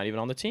now he's not even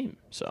on the team.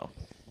 So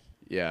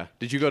Yeah.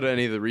 Did you go to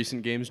any of the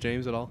recent games,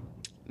 James, at all?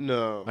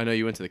 No. I know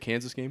you went to the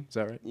Kansas game. Is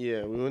that right?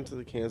 Yeah, we went to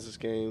the Kansas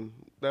game.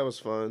 That was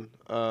fun.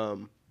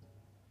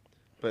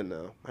 But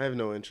no, I have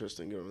no interest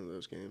in going to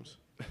those games.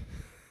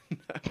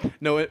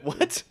 No,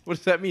 what? What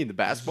does that mean? The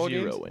basketball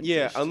Zero games? interest.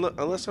 Yeah,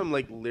 unless I'm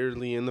like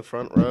literally in the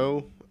front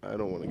row, I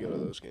don't want to go to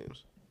those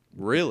games.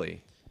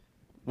 Really?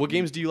 What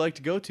games do you like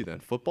to go to then?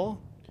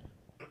 Football?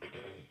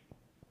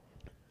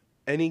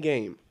 Any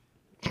game,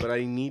 but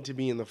I need to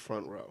be in the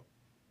front row.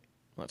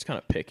 Well, that's kind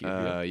of picky.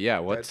 Yeah.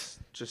 What's That's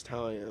just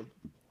how I am.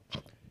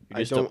 You're I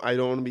just don't. I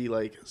don't want to be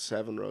like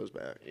 7 rows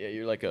back. Yeah,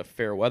 you're like a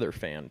fair weather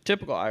fan.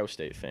 Typical Iowa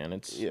State fan.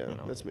 It's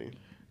That's me.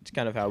 It's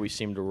kind of how we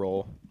seem to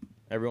roll.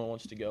 Everyone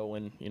wants to go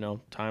when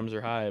times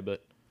are high,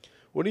 but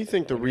What do you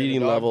think the When you're in the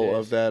reading dog level days.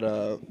 of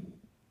that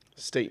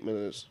statement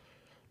is?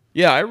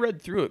 yeah, I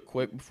read through it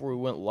quick before we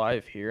went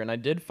live here, and I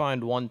did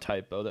find one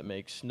typo that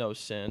makes no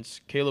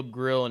sense. Caleb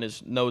Grill in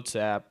his notes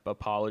app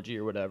apology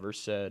or whatever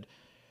said,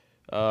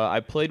 "I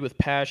played with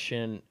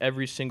passion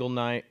every single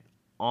night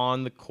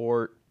on the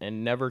court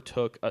and never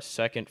took a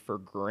second for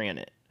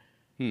granted."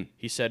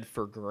 He said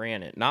for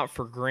granted, not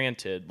for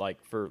granted,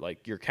 like for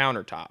like your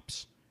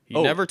countertops.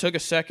 He never took a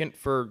second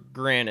for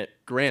granite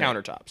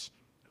countertops.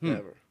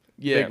 Never.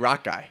 Yeah, big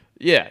rock guy?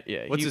 yeah.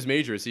 What's his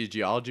major? Is he a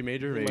geology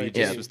major? Maybe he might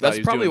just Yeah, was thought that's he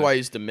was probably doing why it.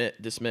 he's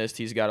dismissed.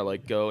 He's got to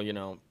like go,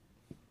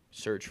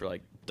 search for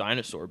like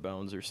dinosaur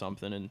bones or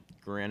something in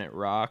granite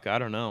rock. I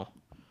don't know,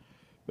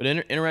 but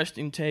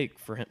interesting take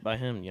by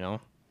him.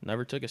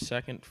 Never took a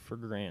second for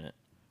granite.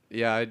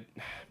 Yeah, I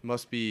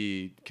must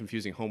be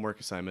confusing homework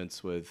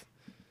assignments with.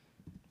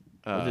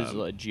 With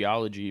his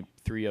geology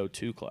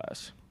 302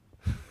 class.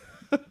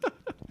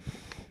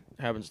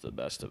 Happens to the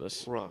best of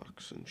us.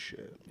 Rocks and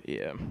shit.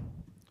 Yeah.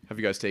 Have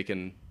you guys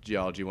taken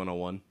Geology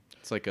 101?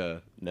 It's like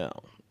No.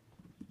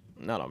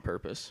 Not on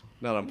purpose.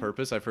 not on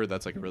purpose. I've heard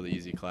that's like a really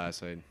easy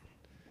class.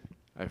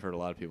 I've heard a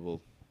lot of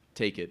people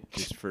take it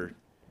just for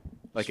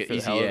like Just an for the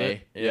easy hell of A.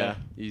 it? Yeah.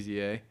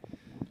 Easy A.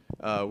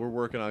 We're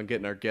working on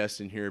getting our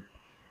guest in here.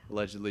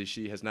 Allegedly,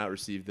 she has not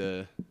received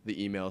the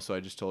email, so I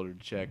just told her to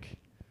check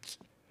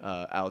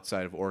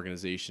outside of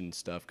organization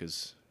stuff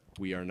because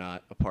we are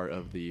not a part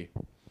of the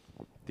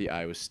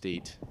Iowa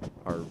State.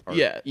 Our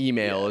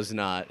email is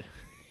not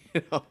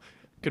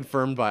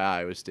confirmed by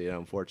Iowa State.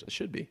 Unfortunately, it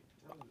should be.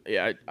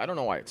 Yeah, I don't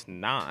know why it's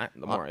not.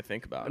 The more I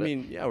think about it. I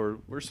mean, yeah,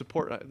 we're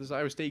supporting. There's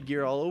Iowa State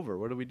gear all over.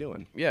 What are we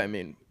doing? Yeah, I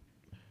mean,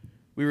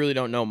 we really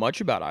don't know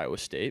much about Iowa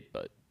State,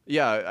 but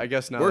Yeah, I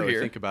guess now We're that we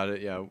here. think about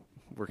it, yeah,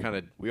 we're kind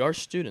of we are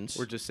students.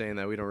 we're just saying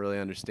that we don't really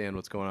understand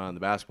what's going on in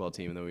the basketball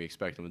team, and then we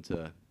expect them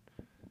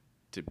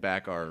to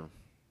back our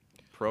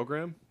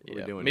program. What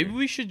are we doing? Maybe here?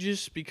 we should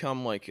just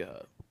become like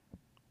a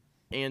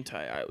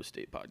anti-Iowa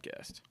State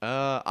podcast.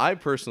 I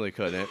personally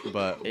couldn't,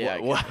 but Yeah,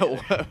 what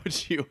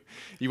would you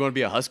want to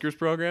be a Huskers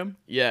program?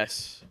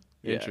 Yes.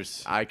 Interest.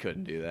 Yes. I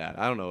couldn't do that.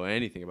 I don't know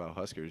anything about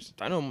Huskers.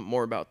 I know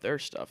more about their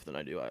stuff than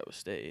I do Iowa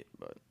State,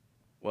 but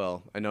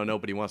Well, I know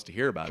nobody wants to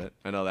hear about it.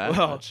 I know that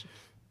well, much.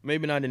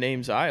 maybe not in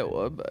Ames,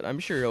 Iowa, but I'm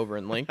sure over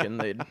in Lincoln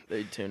they'd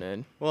tune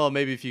in. Well,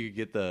 maybe if you could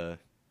get the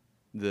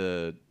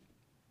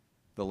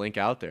link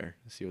out there,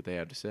 see what they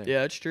have to say.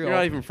 Yeah, it's true. You're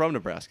not even from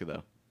Nebraska,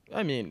 though.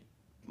 I mean,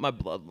 my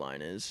bloodline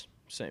is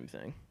same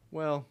thing.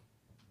 Well,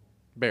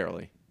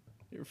 barely.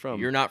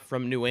 You're not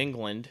from New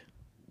England.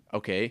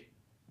 Okay,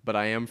 but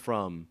I am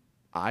from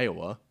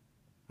Iowa.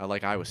 I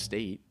like Iowa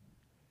State.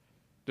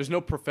 There's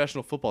no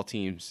professional football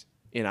teams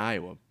in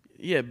Iowa.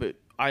 Yeah, but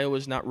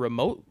Iowa's not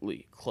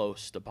remotely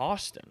close to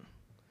Boston.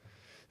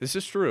 This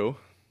is true.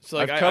 So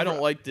like, I've I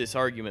don't like this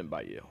argument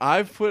by you.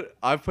 I've put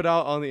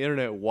out on the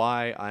internet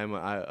why I'm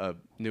a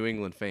New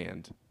England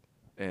fan,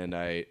 and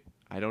I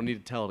don't need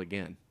to tell it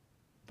again.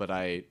 But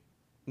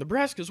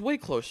Nebraska's way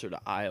closer to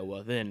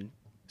Iowa than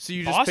so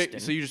you Boston.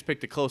 just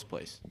picked a close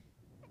place.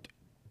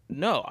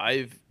 No,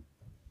 I've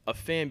a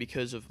fan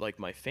because of like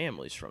my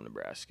family's from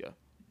Nebraska,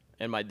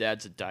 and my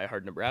dad's a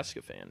diehard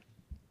Nebraska fan.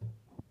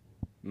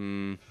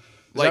 Is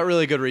Like- that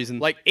really a good reason?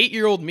 Like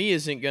 8-year-old me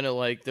isn't gonna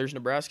like there's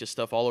Nebraska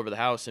stuff all over the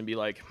house and be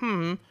like,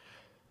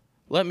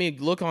 let me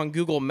look on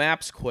Google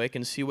Maps quick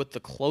and see what the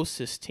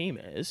closest team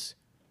is.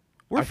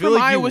 We're I feel from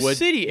like Iowa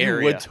City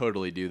area. You would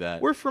totally do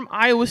that. We're from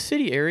Iowa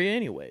City area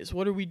anyways.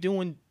 What are we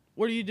doing?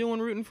 What are you doing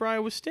rooting for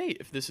Iowa State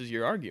if this is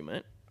your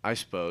argument? I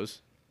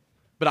suppose.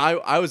 But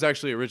I was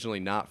actually originally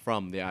not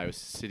from the Iowa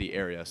City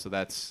area, so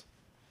that's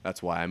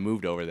why I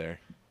moved over there.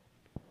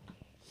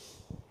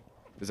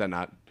 Is that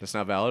that's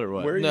not valid or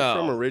what? Where are you No.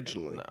 from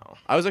originally? No.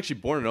 I was actually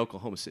born in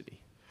Oklahoma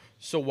City.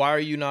 So why are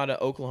you not an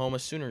Oklahoma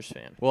Sooners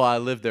fan? Well, I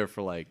lived there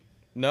for like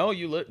No,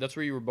 that's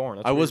where you were born.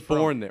 That's I where was you're from.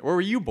 born there. Where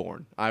were you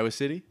born? Iowa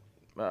City?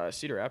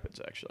 Cedar Rapids,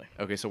 actually.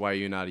 Okay, so why are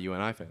you not a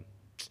UNI fan?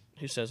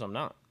 Who says I'm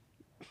not?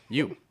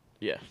 You.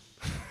 Yeah.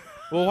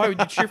 Well, why would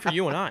you cheer for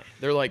UNI?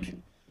 They're like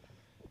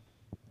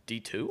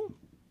D2,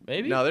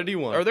 maybe. No, they're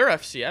D1. Or they're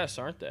FCS,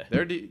 aren't they?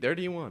 They're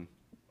D1.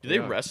 Do they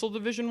are. wrestle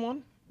Division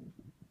One?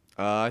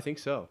 I think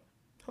so.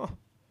 Huh.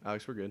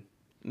 Alex, we're good.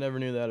 Never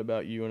knew that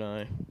about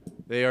UNI.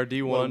 They are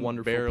D1. What a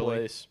wonderful barely.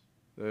 place.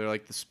 They're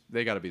like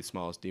they got to be the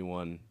smallest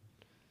D1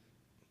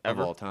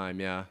 Ever? of all time.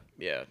 Yeah.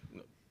 Yeah.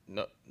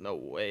 No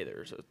way.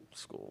 There's a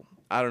school.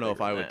 I don't know if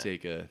bigger I than would that.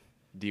 take a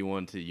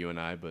D1 to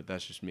UNI, but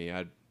that's just me.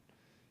 I'd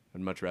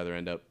much rather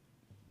end up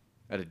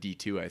at a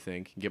D2, I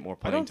think, and get more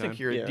I playing don't time. think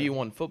you're Yeah. a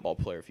D1 football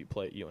player if you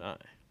play at UNI.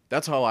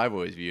 That's how I've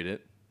always viewed it.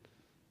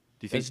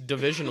 Do you It's think?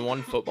 Division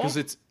One football. Because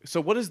it's so.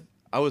 What is?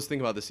 I was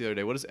thinking about this the other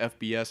day. What does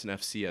FBS and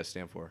FCS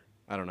stand for?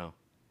 I don't know.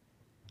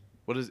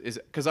 What is it?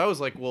 Because I was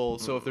like, well,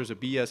 so if there's a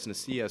BS and a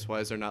CS, why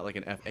is there not like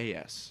an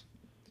FAS,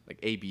 like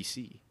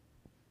ABC?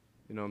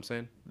 You know what I'm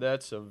saying?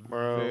 That's a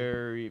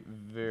very,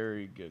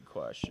 very good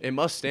question. It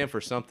must stand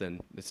for something.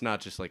 It's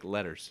not just like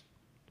letters.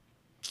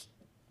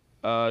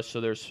 So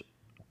there's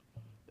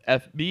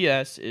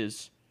FBS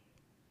is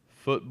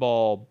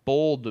football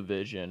bowl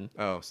division.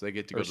 Oh, so they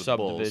get to go or to the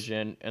bowls.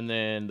 subdivision, and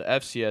then the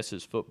FCS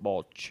is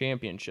football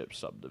championship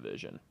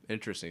subdivision.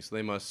 Interesting. So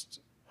they must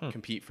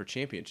compete for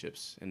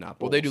championships and not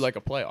bowls. Well, they do like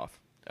a playoff.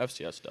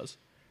 FCS does.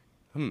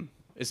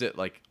 Is it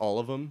like all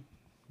of them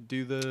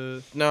do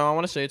the? No, I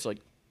want to say it's like,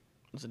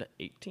 is it an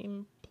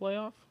 8-team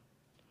playoff?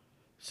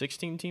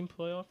 16-team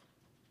playoff?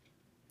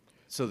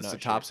 So it's Not the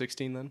top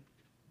 16 then?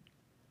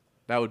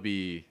 That would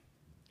be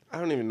I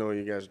don't even know what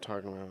you guys are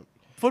talking about.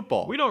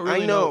 football. We don't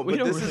really I know, We but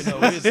don't this really is know.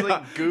 this is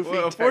like goofy.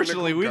 Well,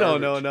 unfortunately, we technical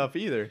don't know garbage. enough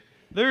either.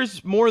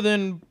 There's more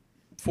than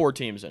 4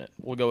 teams in it.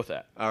 We'll go with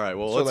that. All right.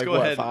 Well, So, let's like, go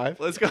what, ahead. 5?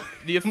 Let's go.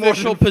 The More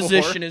official than 4?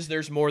 position is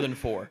there's more than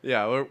 4.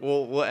 Yeah,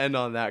 we'll end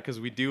on that because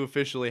we do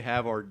officially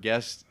have our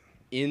guest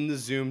in the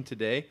Zoom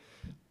today.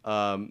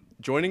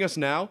 Joining us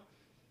now,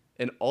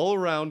 an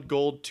all-around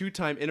gold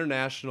 2-time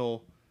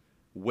international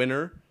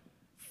winner,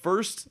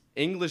 first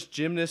English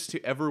gymnast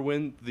to ever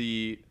win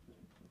the,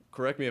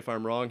 correct me if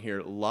I'm wrong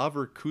here,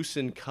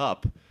 Leverkusen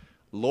Cup,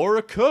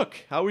 Laura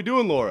Cooke. How we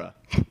doing, Laura?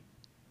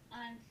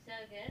 I'm so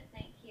good,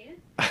 thank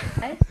you.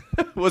 Guys?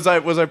 was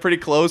I pretty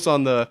close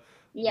on the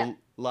Yeah,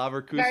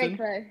 Leverkusen? very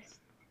close.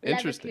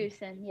 Interesting.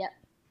 Leverkusen,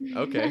 yep.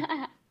 Okay.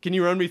 Can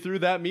you run me through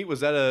that meet? Was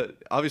that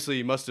obviously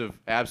you must have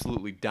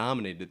absolutely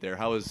dominated there.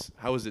 How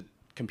was it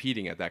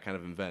competing at that kind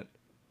of event?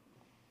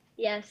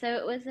 Yeah, so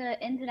it was an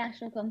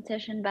international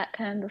competition back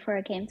home before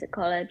I came to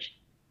college.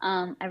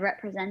 I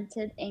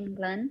represented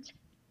England,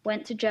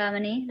 went to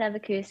Germany,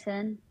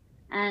 Leverkusen,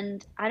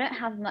 and I don't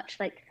have much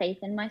like faith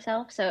in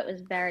myself, so it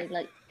was very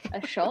like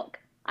a shock.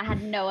 I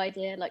had no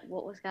idea like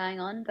what was going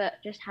on, but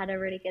just had a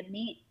really good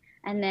meet.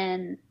 And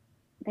then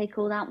they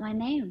called out my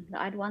name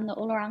that I'd won the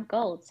all-around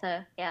gold.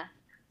 So yeah,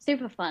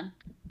 super fun.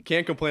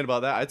 Can't complain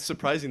about that. It's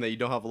surprising that you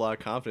don't have a lot of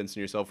confidence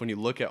in yourself when you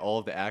look at all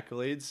of the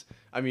accolades.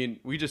 I mean,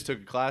 we just took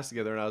a class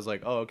together, and I was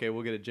like, oh, okay,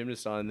 we'll get a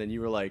gymnast on. And then you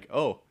were like,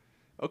 oh,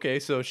 okay,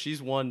 so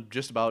she's won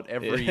just about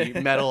every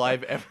medal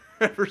I've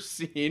ever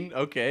seen.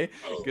 Okay,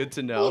 good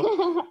to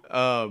know.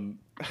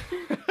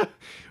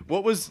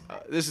 What was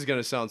this is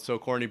going to sound so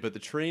corny, but the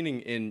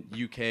training in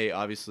UK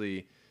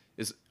obviously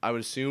is, I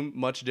would assume,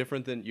 much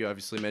different than you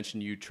obviously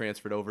mentioned you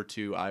transferred over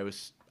to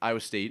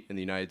Iowa State in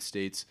the United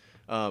States.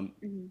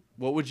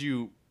 What would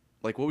you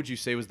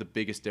say was the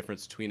biggest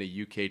difference between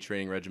a UK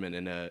training regimen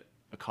and a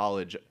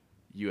college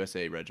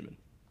USA regimen?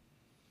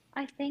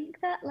 I think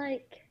that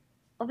like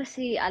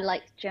obviously I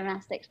liked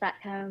gymnastics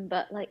back home,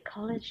 but like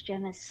college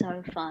gym is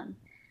so fun.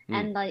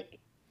 And like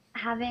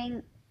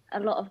having a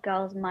lot of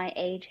girls my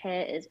age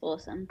here is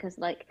awesome because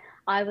like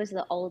I was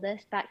the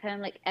oldest back home.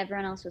 Like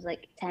everyone else was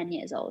like 10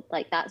 years old.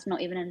 Like that's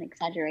not even an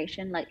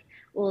exaggeration. Like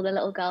all the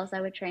little girls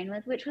I would train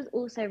with, which was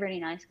also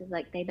really nice because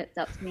like they looked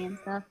up to me and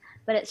stuff.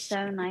 But it's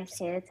so nice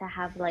here to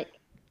have like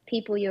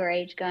people your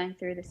age going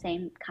through the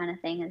same kind of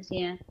thing as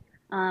you.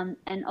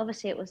 And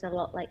obviously it was a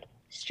lot like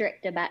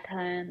stricter back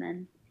home,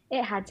 and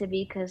it had to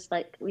be because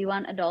like we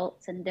weren't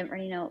adults and didn't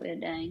really know what we were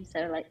doing.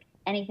 So like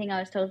anything I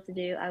was told to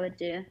do, I would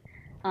do.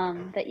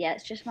 But yeah,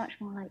 it's just much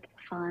more like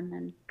fun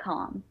and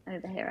calm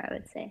over here, I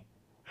would say.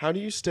 How do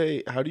you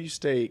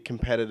stay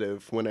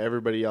competitive when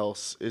everybody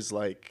else is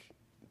like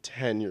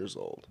 10 years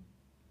old?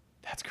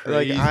 That's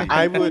crazy. Like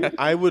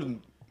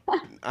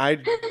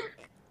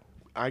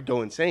I'd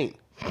go insane.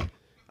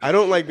 I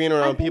don't like being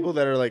around people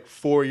that are like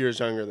 4 years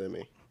younger than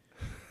me.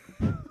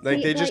 Like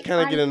See, they just like,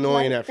 kind of get I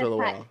annoying like after the a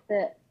fact while.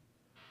 that-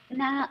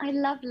 Nah, I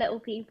love little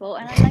people,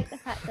 and I like the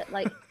fact that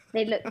like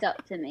they looked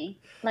up to me.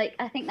 Like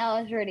I think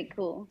that was really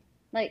cool.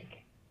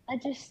 Like I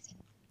it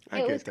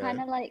get was that. kind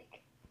of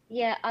like,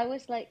 yeah, I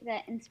was like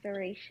their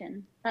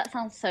inspiration. That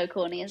sounds so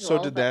corny as So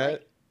well. did but, that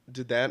like,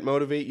 did that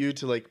motivate you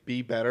to like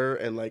be better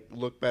and like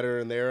look better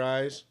in their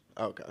eyes?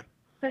 Okay.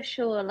 for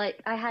sure,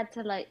 like I had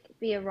to like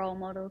be a role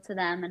model to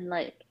them, and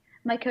like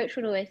my coach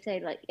would always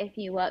say like if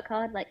you work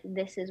hard, like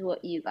this is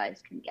what you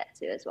guys can get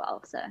to as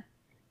well. So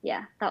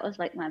yeah, that was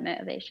like my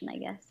motivation, I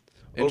guess.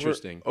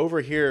 Interesting.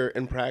 Over here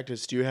in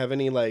practice, do you have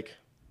any like,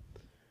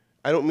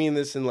 I don't mean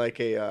this in like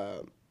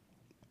a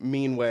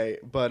mean way,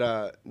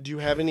 but do you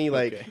have any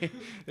like Okay.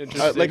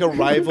 Interesting. like a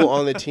rival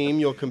on the team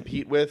you'll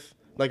compete with,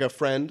 like a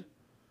friend?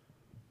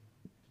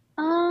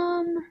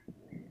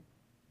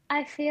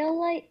 I feel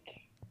like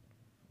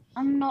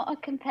I'm not a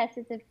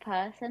competitive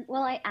person.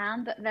 Well, I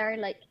am, but very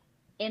like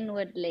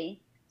inwardly.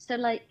 So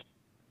like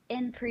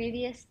in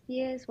previous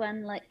years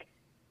when like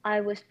I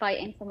was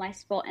fighting for my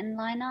spot in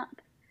lineup,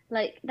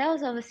 like there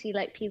was obviously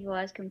like people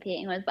I was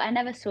competing with, but I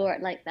never saw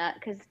it like that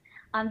because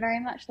I'm very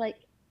much like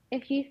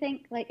if you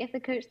think like if the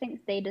coach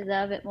thinks they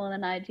deserve it more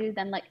than I do,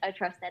 then like I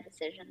trust their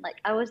decision. Like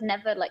I was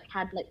never like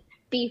had like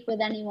beef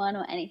with anyone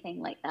or anything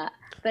like that.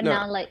 But No.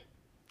 now like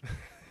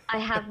I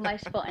have my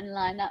spot in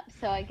lineup,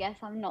 so I guess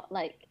I'm not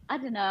like, I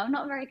don't know, I'm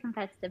not a very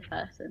competitive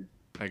person.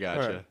 I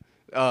gotcha.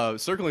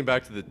 Circling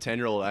back to the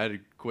 10-year-old, I had a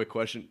quick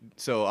question.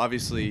 So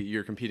obviously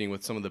you're competing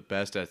with some of the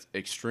best at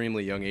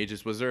extremely young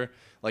ages. Was there,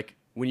 like,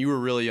 when you were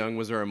really young,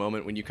 was there a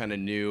moment when you kind of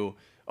knew,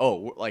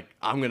 oh, like,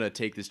 I'm going to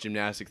take this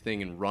gymnastic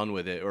thing and run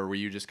with it? Or were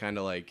you just kind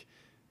of like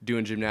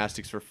doing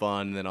gymnastics for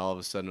fun, and then all of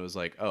a sudden it was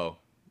like, oh,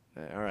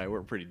 all right,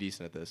 we're pretty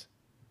decent at this?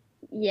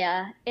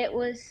 Yeah, it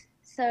was.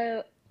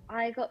 So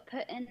I got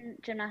put in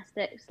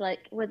gymnastics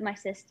like with my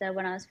sister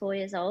when I was 4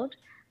 years old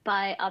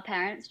by our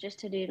parents just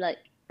to do like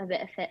a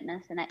bit of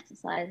fitness and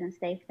exercise and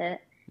stay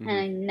fit. And Hmm.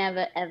 I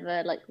never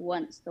ever like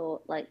once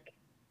thought like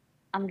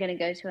I'm gonna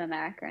go to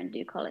America and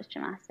do college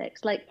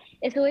gymnastics. Like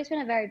it's always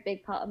been a very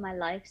big part of my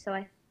life. So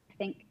I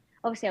think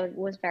obviously I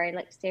was very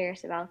like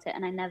serious about it,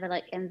 and I never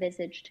like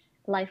envisaged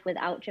life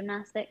without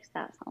gymnastics.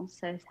 That sounds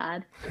so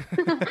sad.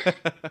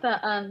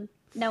 But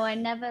no, I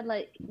never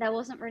like there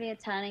wasn't really a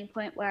turning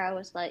point where I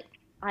was like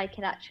I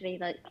could actually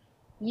like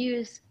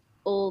use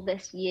all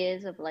this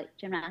years of like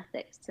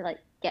gymnastics to like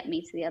get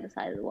me to the other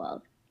side of the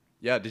world.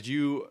 Yeah, did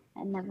you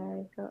I never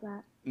really thought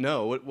that.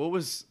 know what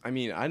was, I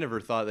mean, I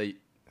never thought that,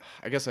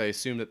 I guess I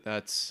assumed that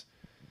that's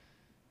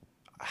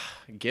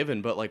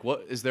given, but like,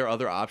 what is there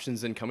other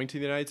options than coming to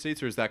the United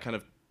States, or is that kind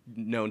of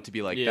known to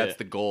be like Yeah. that's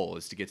the goal,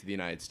 is to get to the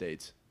United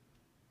States?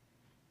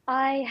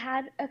 I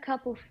had a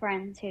couple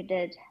friends who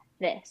did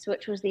this,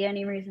 which was the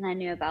only reason I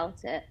knew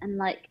about it. And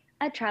like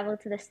I traveled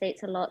to the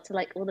States a lot to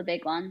like all the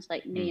big ones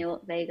like New Hmm.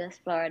 York, Vegas,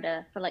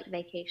 Florida for like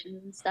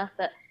vacations and stuff,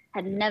 but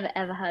had never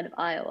ever heard of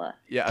Iowa.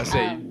 Yeah, I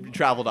say Um,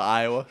 travel to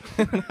Iowa.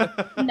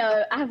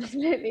 no,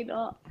 absolutely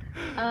not.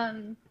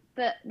 Um,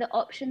 but the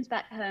options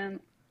back home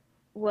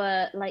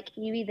were like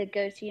you either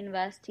go to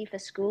university for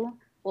school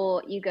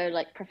or you go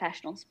like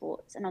professional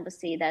sports. And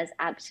obviously, there's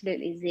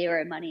absolutely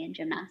zero money in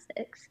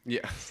gymnastics.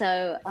 Yeah,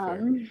 So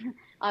fair.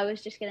 I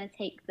was just gonna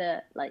take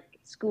the like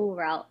school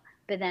route.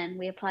 But then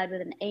we applied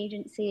with an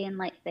agency, and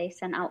like they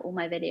sent out all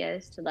my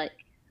videos to like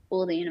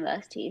all the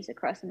universities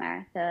across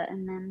America,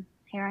 and then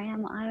here I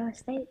am at Iowa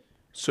State.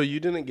 So you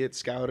didn't get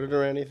scouted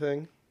or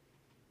anything?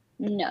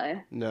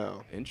 No,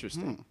 No.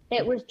 Interesting.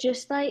 it was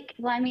just like,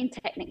 well, I mean,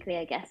 technically,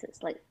 I guess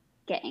it's like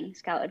getting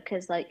scouted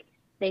because like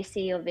they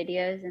see your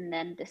videos and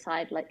then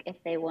decide like if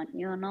they want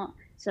you or not.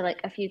 So like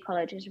a few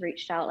colleges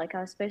reached out. Like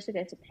I was supposed to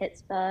go to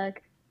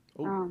Pittsburgh.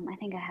 Oh, I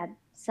think I had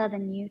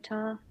Southern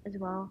Utah as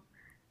well.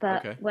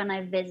 But okay. when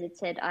I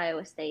visited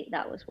Iowa State,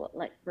 that was what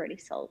like really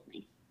sold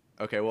me.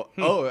 Okay, well,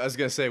 Hmm. oh, I was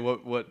gonna say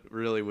what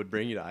really would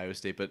bring you to Iowa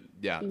State, but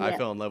yeah, I Yep.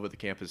 fell in love with the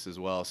campus as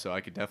well, so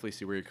I could definitely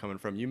see where you're coming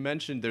from. You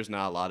mentioned there's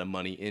not a lot of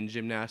money in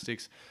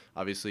gymnastics.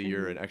 Obviously,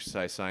 you're Hmm. an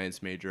exercise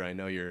science major. I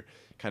know you're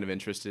kind of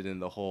interested in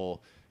the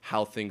whole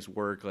how things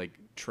work, like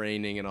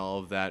training and all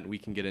of that. And we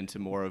can get into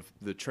more of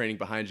the training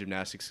behind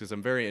gymnastics because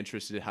I'm very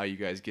interested in how you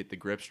guys get the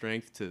grip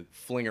strength to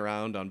fling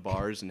around on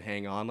bars and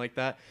hang on like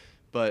that.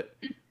 But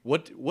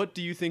what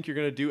do you think you're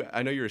gonna do?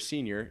 I know you're a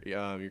senior.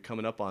 You're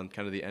coming up on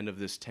kind of the end of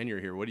this tenure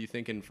here. What are you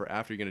thinking for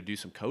after? You're gonna do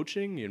some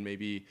coaching and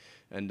maybe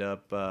end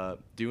up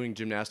doing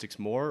gymnastics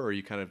more, or are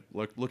you kind of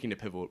looking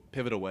to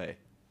pivot away?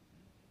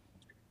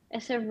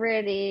 It's a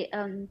really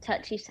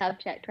touchy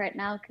subject right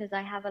now because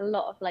I have a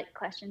lot of like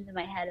questions in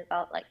my head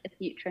about like the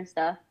future and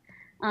stuff.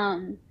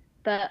 Um,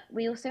 but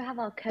we also have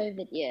our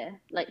COVID year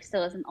like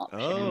still as an option.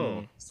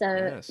 Oh, Mm. So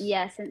yes.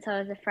 yeah, since I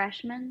was a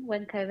freshman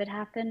when COVID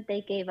happened,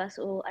 they gave us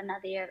all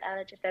another year of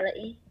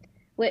eligibility,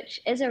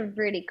 which is a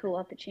really cool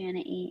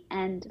opportunity.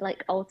 And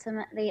like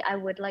ultimately, I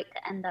would like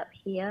to end up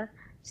here.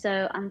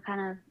 So I'm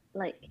kind of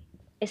like,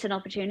 it's an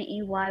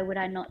opportunity. Why would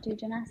I not do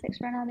gymnastics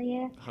for another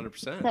year?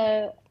 100%.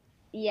 So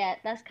yeah,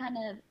 that's kind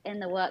of in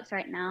the works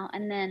right now.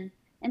 And then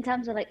in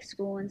terms of like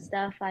school and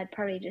stuff, I'd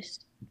probably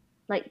just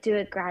like do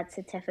a grad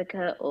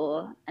certificate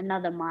or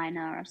another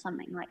minor or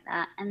something like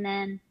that. And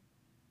then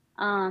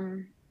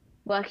um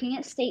working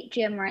at state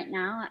gym right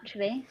now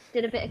actually.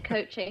 Did a bit of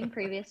coaching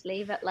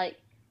previously, but like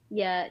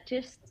yeah,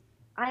 just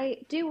I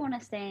do want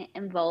to stay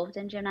involved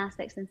in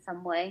gymnastics in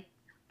some way,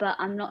 but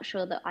I'm not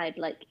sure that I'd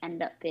like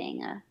end up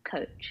being a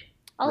coach.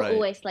 I'll Right.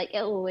 always like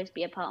it'll always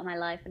be a part of my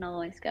life, and I'll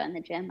always go in the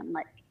gym and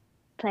like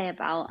play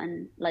about,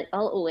 and like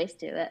I'll always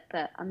do it,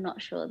 but I'm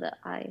not sure that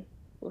I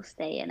will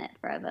stay in it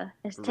forever.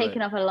 It's taken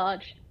Right. up a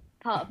large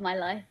part of my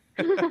life.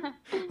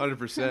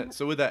 100%.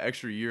 So with that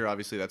extra year,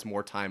 obviously that's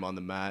more time on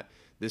the mat.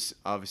 This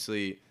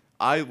obviously,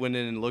 I went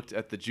in and looked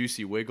at the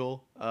Juicy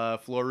Wiggle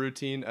floor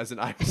routine as an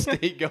Iowa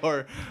State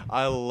goer.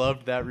 I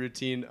loved that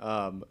routine.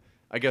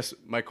 I guess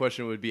my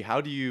question would be, how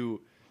did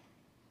you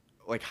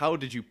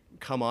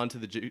come onto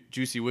the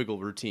Juicy Wiggle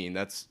routine?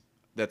 That's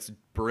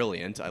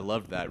brilliant. I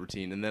loved that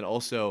routine. And then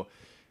also,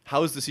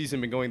 how has the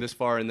season been going this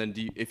far? And then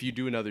if you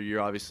do another year,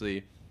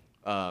 obviously,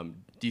 do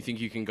you think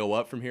you can go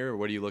up from here, or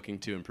what are you looking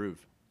to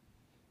improve?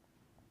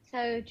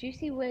 So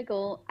Juicy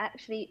Wiggle,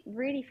 actually,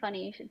 really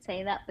funny you should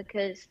say that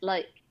because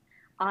like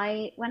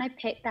I when I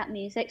picked that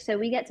music, so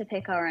we get to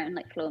pick our own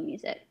like floor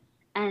music,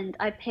 and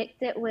I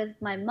picked it with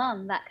my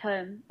mum back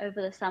home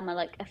over the summer,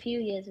 like a few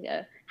years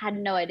ago. Had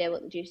no idea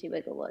what the Juicy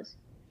Wiggle was,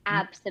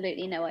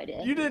 absolutely no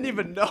idea. You didn't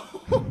even know?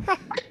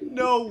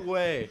 No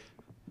way.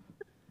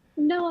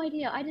 No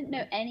idea. I didn't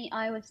know any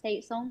Iowa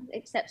State songs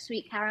except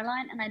Sweet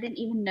Caroline, and I didn't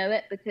even know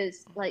it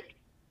because like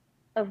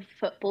of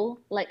football.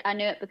 Like I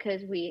knew it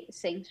because we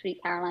sing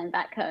Sweet Caroline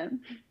back home.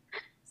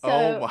 Oh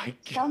So my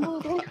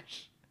stumbled in.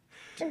 gosh.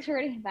 It's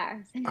really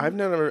embarrassing. I've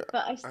never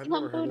But I I've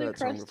never heard stumbled of that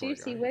song across before I got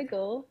Juicy here.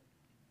 Wiggle.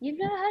 You've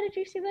never heard of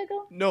Juicy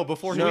Wiggle? No,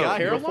 before he No, got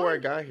here. before I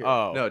got here.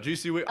 Oh. No,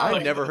 Juicy Wiggle. Oh. I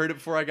never heard it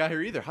before I got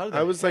here either. How did that?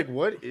 I was like,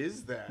 what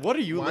is that? What are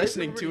you Why is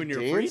listening to in your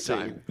everybody free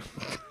dancing?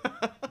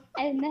 time?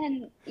 And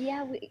then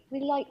yeah, we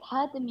like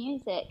heard the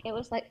music. It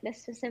was like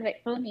this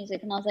specific floor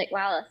music, and I was like,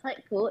 wow, that's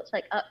like cool. It's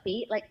like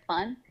upbeat, like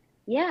fun.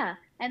 Yeah.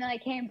 And then I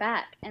came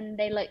back, and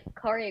they like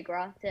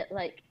choreographed it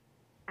like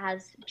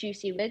as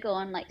Juicy Wiggle,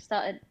 and like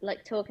started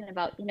like talking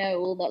about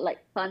all the like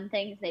fun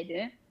things they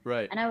do.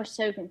 Right. And I was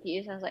so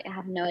confused. I was like, I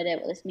have no idea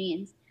what this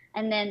means.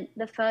 And then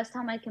the first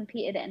time I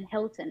competed in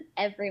Hilton,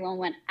 everyone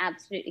went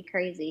absolutely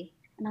crazy.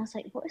 And I was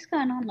like, what is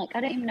going on? Like, I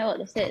don't even know what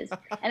this is.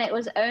 And it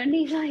was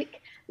only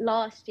like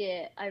last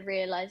year I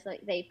realized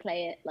like they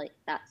play it like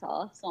that's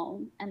our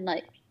song. And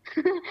like,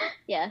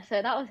 yeah, so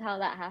that was how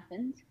that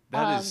happened.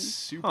 That is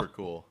super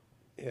cool.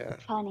 Yeah.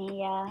 Funny,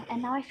 yeah.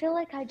 And now I feel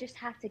like I just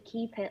have to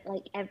keep it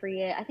like every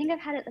year. I think I've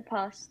had it the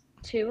past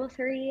 2 or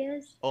 3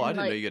 years. Oh, I and,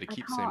 didn't know like, you got to I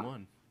keep the same can't-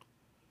 one.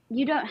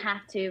 You don't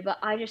have to, but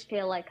I just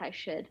feel like I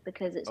should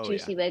because it's Oh,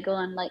 Juicy Wiggle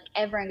and like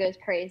everyone goes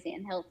crazy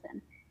in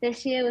Hilton.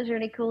 This year was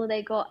really cool.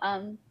 They got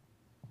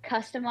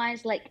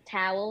customized like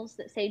towels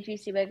that say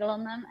Juicy Wiggle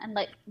on them, and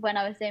like when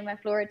I was doing my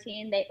floor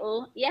routine, they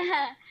all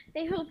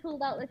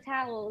pulled out the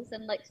towels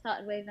and like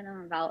started waving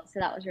them about. So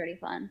that was really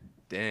fun.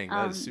 Dang,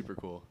 that is super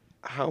cool.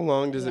 How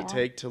long does it Yeah.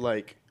 take to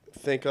like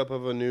think up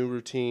of a new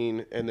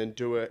routine and then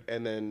do it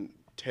and then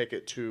take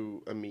it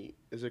to a meet?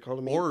 Is it called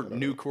a meet? Or I don't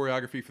new know.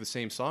 choreography for the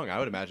same song. I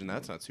would imagine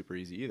that's not super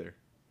easy either.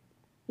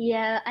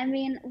 Yeah, I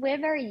mean we're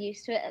very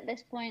used to it at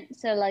this point,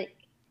 so like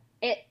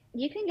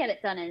you can get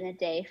it done in a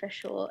day for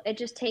sure. It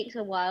just takes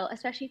a while,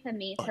 especially for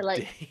me to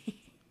like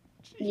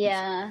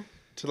yeah.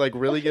 To like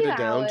really a get few it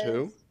down hours.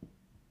 too?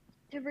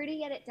 To really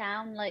get it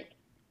down, like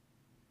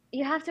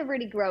you have to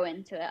really grow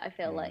into it. I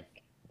feel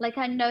like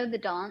I know the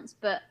dance,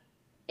 but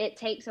it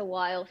takes a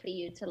while for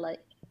you to like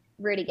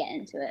really get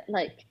into it.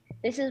 Like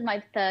this is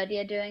my 3rd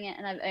year doing it,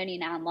 and I've only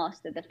now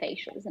mastered the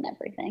facials and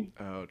everything.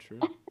 Oh, true.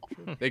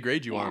 They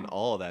grade you on Yeah.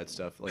 all of that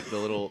stuff, like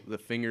the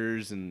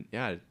fingers and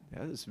yeah,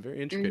 it's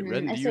very intricate.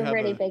 Redden, do It's you a have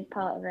really big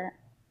part of it.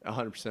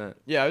 100%?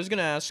 Yeah, I was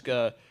gonna ask.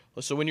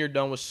 So when you're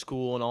done with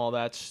school and all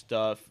that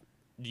stuff,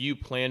 do you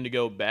plan to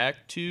go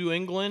back to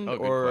England, Oh,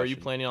 good or are you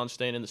question. planning on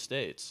staying in the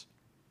States?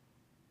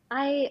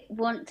 I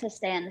want to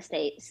stay in the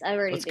States. I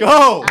really Let's do.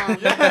 go. Um,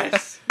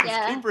 Yes. yeah.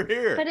 Let's keep her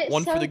here. But it's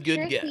One so for the good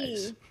tricky.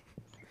 guys.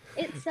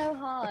 It's so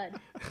hard.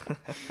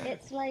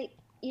 It's like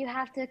you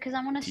have to, because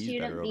I'm on a T's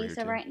student better over here,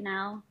 visa too. right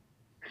now.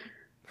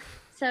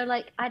 So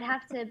like I'd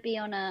have to be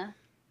on a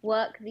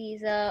work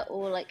visa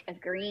or like a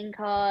green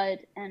card,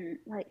 and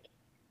like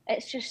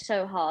it's just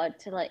so hard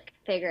to like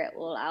figure it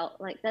all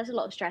out. Like there's a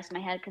lot of stress in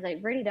my head because I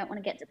really don't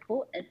want to get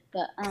deported,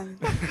 but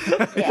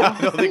yeah.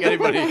 I don't think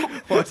anybody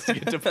wants to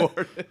get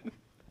deported.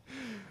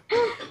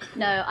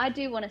 No, I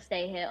do want to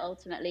stay here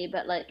ultimately,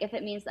 but like if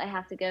it means that I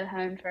have to go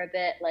home for a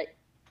bit, like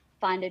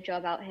find a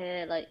job out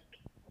here, like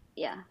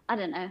yeah, I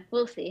don't know.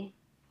 We'll see.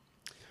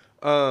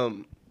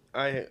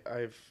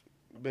 I've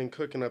been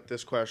cooking up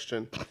this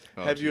question.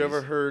 Oh, Have you jeez.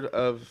 ever heard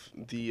of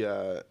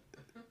the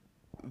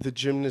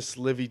gymnast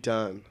Livy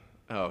Dunn?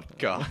 Oh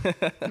God.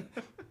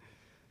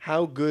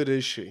 How good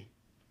is she?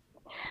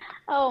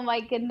 Oh my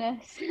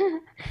goodness.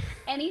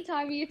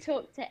 Anytime you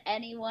talk to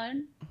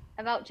anyone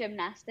about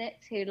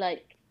gymnastics who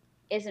like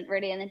isn't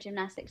really in the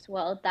gymnastics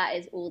world, that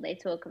is all they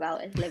talk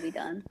about is Livy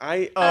Dunn.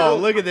 Oh,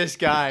 look at this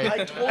guy.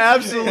 I told you.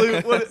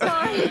 Absolute. What,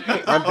 Sorry.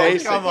 I'm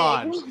basic. Come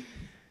on.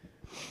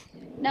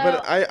 No,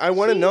 But I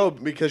want to know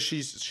because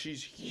she's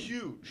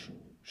huge.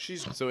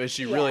 So is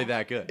she really Yeah.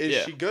 that good? Is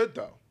Yeah. she good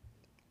though?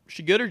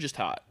 She good or just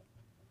hot?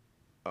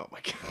 Oh my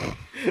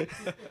God.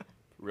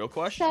 Real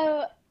question.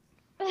 so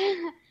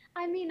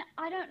I mean,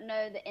 I don't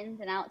know the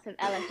ins and outs of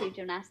LSU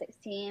gymnastics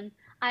team.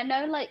 I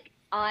know like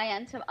I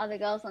and some other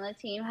girls on the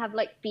team have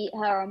like beat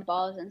her on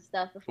bars and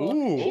stuff before.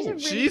 She's a Ooh, really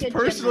she's good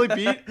personally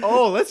gymnast. beat.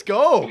 Oh, let's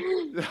go.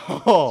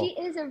 Oh.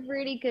 She is a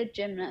really good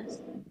gymnast,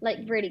 like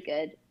really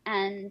good,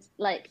 and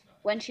like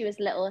when she was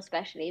little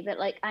especially. But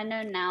like I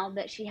know now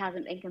that she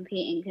hasn't been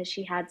competing because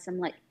she had some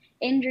like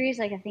injuries.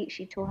 Like I think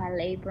she tore her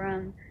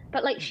labrum,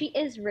 but like she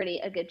is really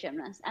a good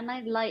gymnast, and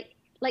I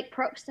like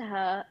props to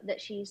her that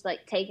she's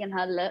like taken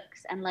her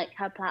looks and like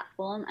her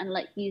platform and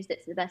like used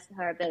it to the best of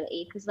her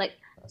ability. Because like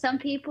some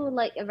people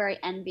like are very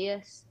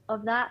envious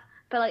of that,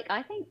 but like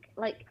I think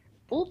like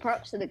all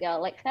props to the girl.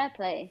 Like fair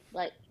play.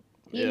 Like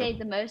you Yeah. made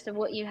the most of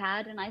what you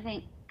had, and I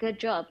think good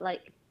job.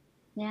 Like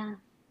yeah.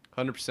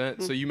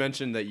 100%. So you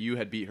mentioned that you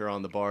had beat her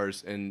on the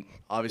bars, and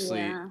obviously,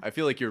 Yeah. I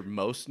feel like you're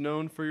most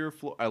known for your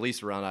floor, at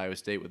least around Iowa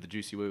State with the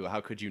Juicy Wiggle.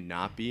 How could you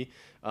not be?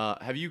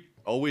 Have you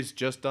always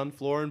just done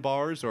floor and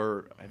bars,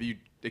 or have you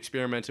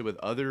experimented with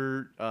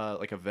other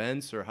like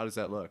events, or how does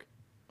that look?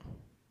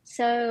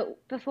 So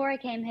before I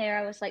came here,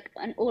 I was like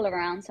an all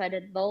around. So I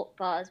did vault,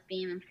 bars,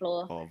 beam, and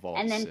floor. Oh,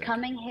 vault's And then sick.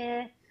 coming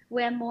here,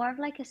 we're more of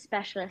like a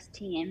specialist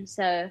team.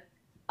 So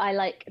I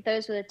like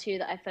those were the two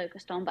that I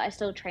focused on, but I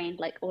still trained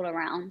like all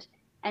around.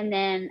 And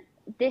then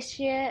this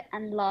year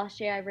and last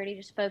year, I really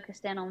just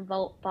focused in on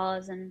vault,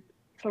 bars, and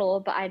floor.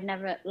 But I'd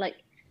never like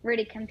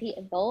really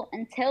competed vault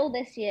until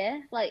this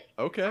year. Like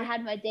I Okay.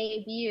 had my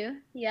debut,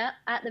 yeah,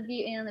 at the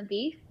Beauty and the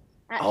Beast,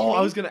 Oh,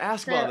 I was actually. gonna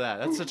ask about So that.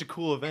 That's such a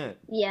cool event.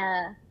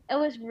 yeah, it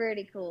was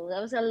really cool.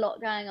 There was a lot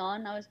going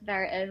on. I was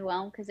very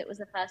overwhelmed because it was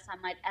the first time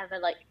I'd ever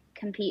like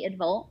competed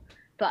vault,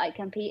 but I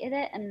competed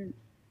it and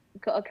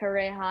got a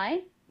career high,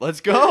 Let's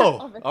go.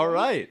 All obviously.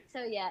 right.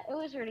 So yeah, it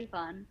was really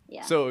fun.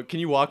 Yeah. So, can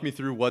you walk me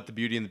through what the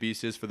Beauty and the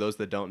Beast is for those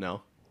that don't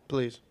know?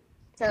 Please.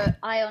 So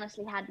I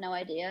honestly had no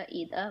idea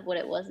either what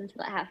it was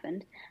until it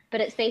happened.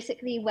 But it's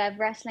basically where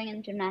wrestling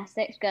and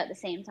gymnastics go at the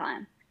same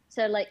time.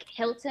 So like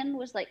Hilton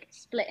was like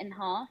split in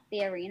half,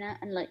 the arena,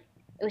 and like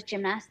it was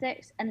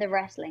gymnastics and the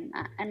wrestling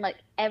mat, and like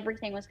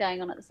everything was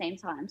going on at the same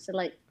time. So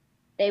like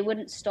they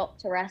wouldn't stop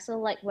to wrestle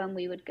like when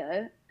we would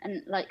go,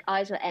 and like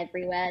eyes were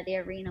everywhere. The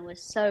arena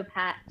was so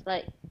packed.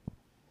 Like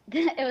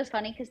it was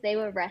funny because they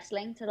were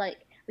wrestling to like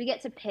we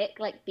get to pick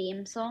like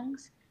theme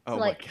songs. Oh So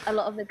my like a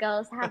lot of the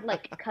girls have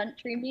like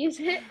country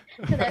music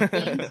for their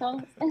theme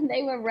songs, and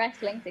they were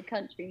wrestling to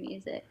country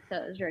music, so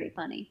it was really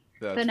funny.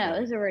 That's But no, funny.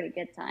 it was a really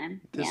good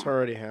time. This Yeah.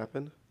 already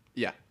happened?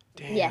 Yeah.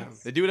 Damn.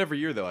 Yes. They do it every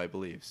year though, I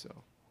believe. So.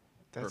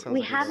 That sounds We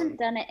like haven't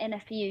done it in a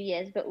few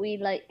years, but we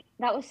like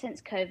that was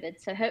since COVID,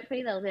 so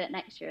hopefully they'll do it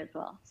next year as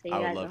well. So you I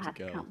would guys love will to have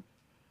to go. come.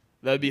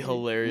 That'd be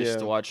hilarious Yeah.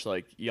 to watch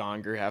like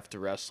Younger have to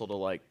wrestle to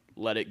like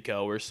let it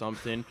go or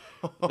something.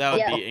 That would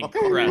Yeah. be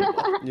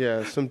incredible.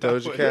 Yeah, some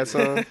Doja Cat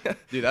song.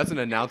 Dude, that's an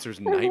announcer's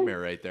nightmare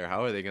right there.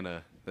 How are they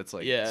gonna? That's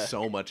like Yeah.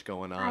 so much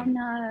going I on.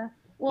 know.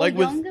 Well, Like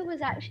with- Younger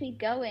was actually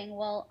going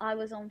while I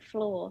was on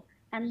floor,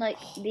 and like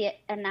the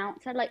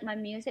announcer, like my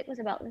music was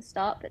about to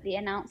start, but the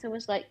announcer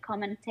was like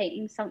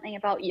commentating something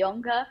about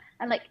Younger,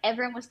 and like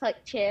everyone was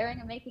like cheering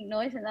and making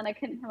noise, and then I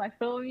couldn't hear my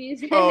floor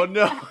music. Oh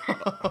no!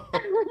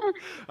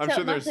 I'm So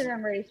sure it must there's. have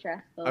been really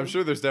stressful. I'm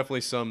sure there's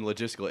definitely some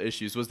logistical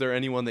issues. Was there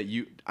anyone that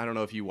you? I don't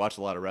know if you watched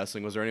a lot of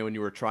wrestling. Was there anyone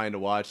you were trying to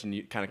watch and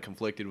you kind of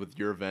conflicted with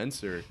your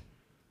events or?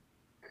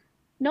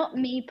 Not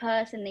me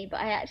personally, but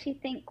I actually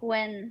think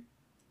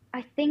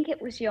I think it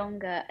was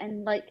Younger,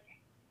 and like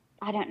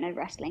I don't know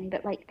wrestling,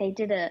 but like they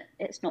did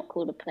it's not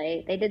called a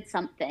play. They did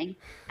something,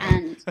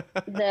 and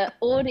the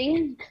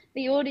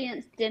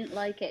audience didn't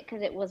like it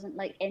because it wasn't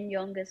like in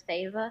Younger's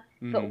favor.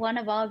 But Mhm. one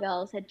of our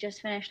girls had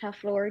just finished her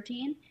floor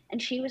routine,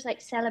 and she was like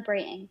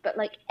celebrating, but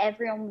like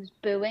everyone was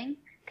booing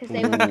because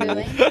they were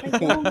booing.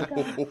 Like,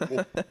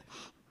 Younger.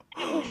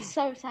 It was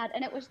so sad,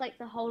 and it was like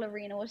the whole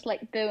arena was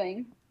like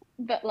booing,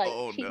 but like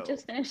Oh, she no.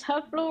 just finished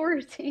her floor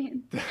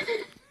routine.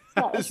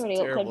 That was is really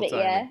awkward, terrible but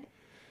yeah. timing.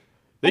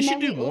 They And should then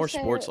do we more also-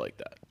 sports like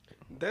that.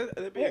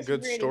 That'd be a It's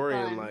good really story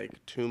in fun.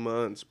 like 2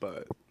 months,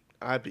 but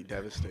I'd be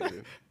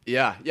devastated.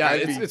 Yeah,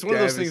 I'd it's be one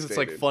of those things that's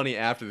like devastated. funny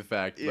after the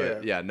fact,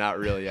 but Yeah. yeah, not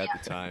really at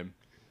the time.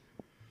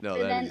 No,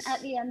 But that then is.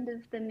 at the end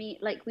of the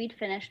meet, like we'd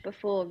finished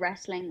before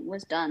wrestling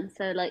was done,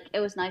 so like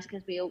it was nice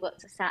because we all got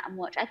to sat and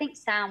watch. I think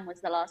Sam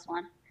was the last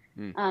one.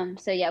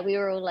 So yeah, we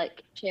were all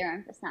like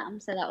cheering for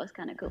Sam, so that was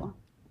kind of cool.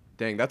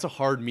 Dang, that's a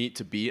hard meet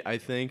to beat, I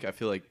think. I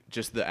feel like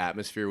just the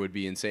atmosphere would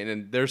be insane.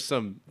 And there's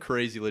some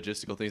crazy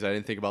logistical things I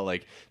didn't think about,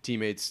 like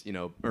teammates,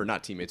 or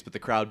not teammates, but the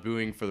crowd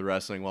booing for the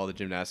wrestling while the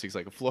gymnastics,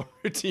 like a floor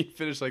routine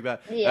finish like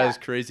that. Yeah. That is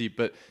crazy.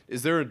 But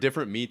is there a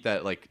different meet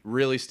that, like,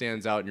 really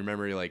stands out in your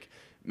memory? Like,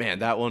 man,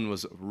 that one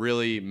was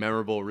really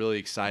memorable, really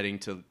exciting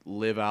to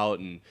live out.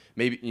 And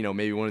maybe,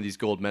 maybe one of these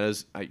gold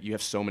medals. You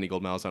have so many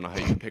gold medals, I don't know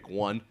how you can pick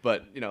one.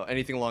 But,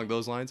 anything along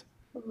those lines?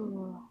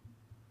 Ooh.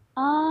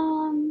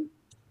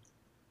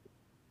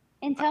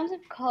 In terms of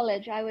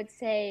college, I would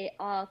say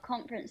our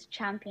conference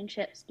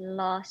championships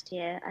last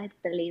year, I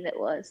believe it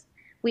was.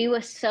 We were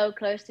so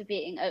close to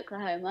beating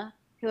Oklahoma,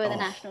 who are the Oh.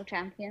 national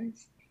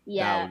champions.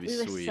 Yeah, would be we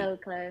were sweet. so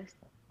close.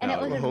 And That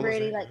it was would a be-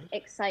 really Oklahoma's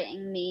like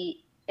exciting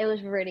meet. It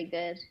was really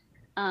good.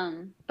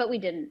 But we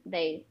didn't.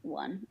 They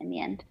won in the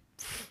end.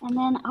 And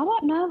then I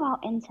don't know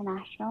about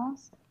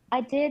internationals.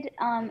 I did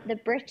the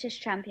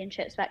British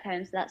Championships back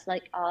home, so that's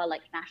like our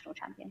like national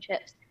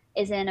championships.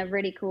 Is in a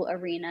really cool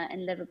arena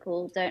in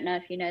Liverpool. Don't know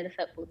if you know the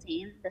football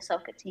team, the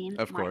soccer team.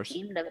 Of my course.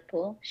 team,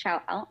 Liverpool.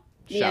 Shout out.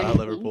 The Shout out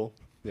only team. Liverpool.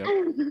 Yep.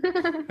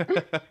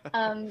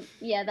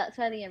 Yeah, that's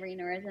where the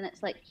arena is, and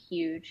it's like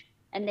huge.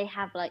 And they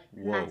have like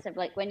Whoa. massive,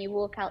 like when you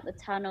walk out the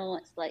tunnel,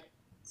 it's like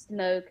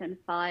smoke and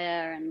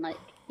fire, and like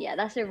yeah,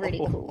 that's a really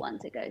cool one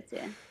to go to.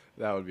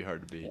 That would be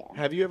hard to beat. Yeah.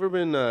 Have you ever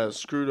been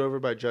screwed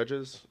over by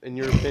judges, in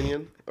your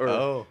opinion?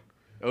 Or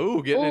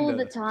Oh, getting All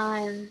into the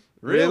time.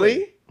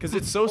 Really? Because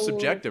it's so the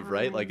subjective,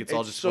 right? time. Like it's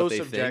all just so what they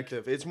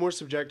subjective. It's more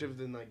subjective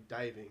than like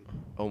diving. think.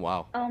 Oh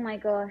wow. Oh my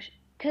gosh.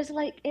 Because,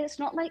 like, it's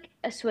not like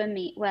a swim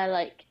meet where,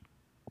 like,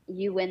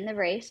 you win the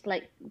race,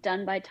 like,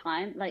 done by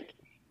time. Like,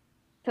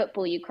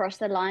 football, you cross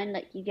the line,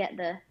 like, you get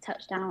the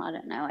touchdown. I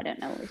don't know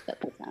all these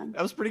football terms.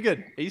 That was pretty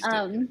good.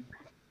 Aced it.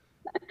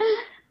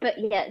 But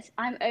yes,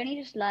 I'm only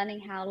just learning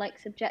how like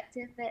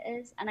subjective it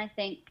is, and I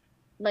think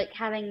like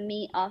having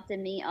meet after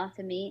meet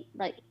after meet,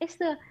 like it's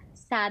the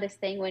saddest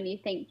thing when you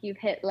think you've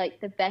hit like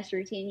the best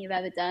routine you've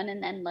ever done,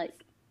 and then like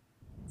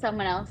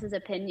someone else's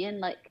opinion,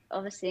 like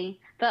obviously.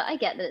 But I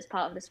get that it's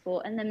part of the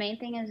sport, and the main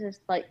thing is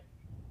just like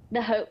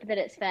the hope that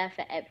it's fair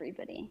for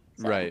everybody.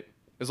 So Right.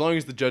 As long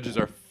as the judges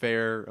are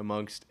fair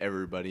amongst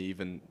everybody,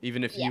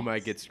 even if you might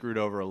yes, get screwed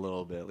over a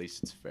little bit, at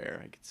least it's fair.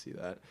 I could see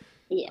that.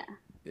 yeah.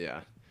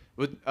 Yeah.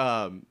 But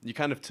you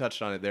kind of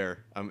touched on it there.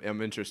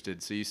 I'm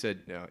interested. So you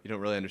said you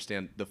don't really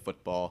understand the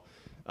football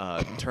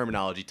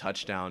terminology,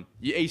 touchdown.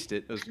 You aced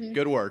it. It was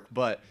good work.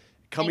 But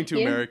coming Thank to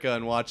you. America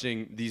and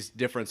watching these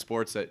different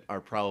sports that are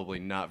probably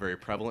not very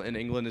prevalent in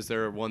England, is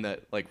there one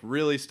that like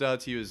really stood out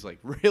to you as like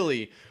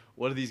really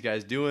what are these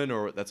guys doing,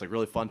 or that's like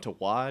really fun to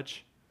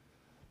watch?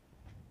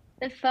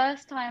 The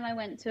first time I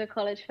went to a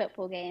college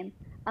football game,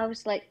 I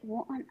was like,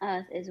 what on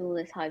earth is all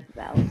this hype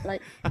about?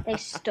 Like, they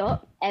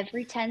stop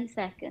every 10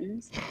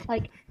 seconds.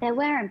 Like, they're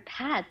wearing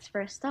pads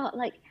for a start.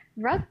 Like,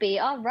 rugby,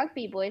 our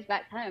rugby boys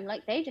back home,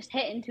 like, they just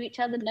hit into each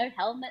other, no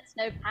helmets,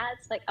 no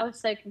pads. Like, I was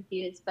so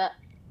confused. But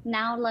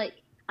now, like,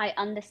 I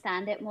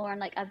understand it more.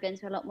 And, like, I've been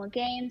to a lot more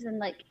games and,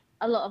 like,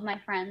 a lot of my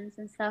friends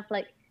and stuff,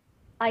 like,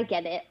 I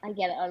get it. I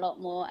get it a lot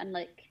more, and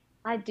like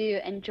I do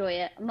enjoy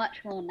it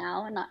much more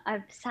now. And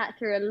I've sat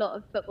through a lot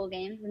of football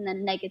games and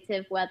then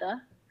negative weather.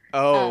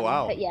 Oh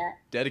wow, But yeah,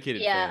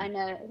 dedicated yeah, I fan.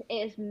 know it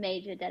is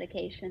major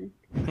dedication,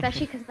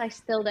 especially because I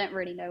still don't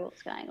really know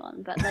what's going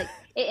on. But like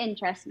it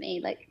interests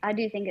me. Like I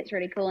do think it's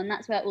really cool, and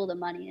that's where all the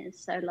money is.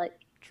 So like,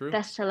 True.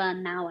 best to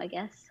learn now, I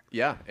guess.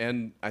 Yeah,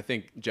 and I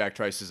think Jack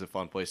Trice is a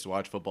fun place to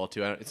watch football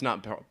too. It's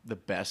not the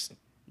best,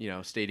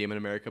 stadium in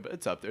America, but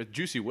it's up there.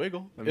 Juicy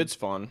Wiggle. I mean, It's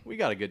fun. we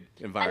got a good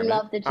I environment.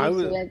 love the I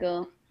juicy was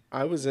wiggle.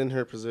 I was in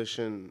her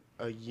position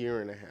a year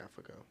and a half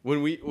ago.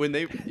 When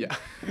they yeah.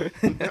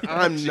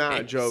 I'm not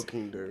James.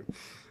 joking, dude.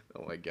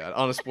 Oh my god!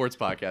 On a sports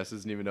podcast,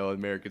 doesn't even know what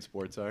American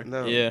sports are.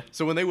 No. Yeah.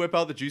 So when they whip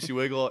out the Juicy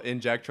Wiggle in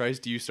Jack Trice,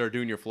 do you start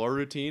doing your floor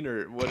routine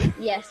or what?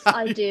 Yes,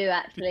 I do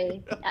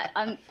actually.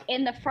 I'm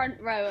in the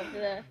front row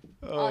of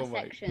Oh our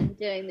my- section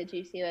doing the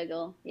juicy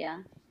wiggle. Yeah,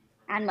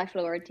 and my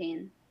floor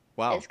routine.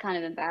 Wow. It's kind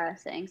of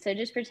embarrassing. So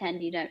just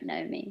pretend you don't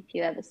know me if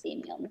you ever see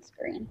me on the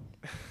screen.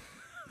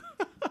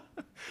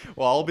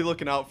 Well, I'll be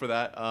looking out for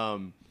that.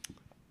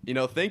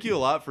 Thank you a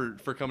lot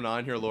for coming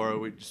on here, Laura.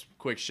 We just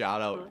quick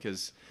shout out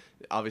because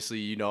obviously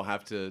you don't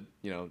have to.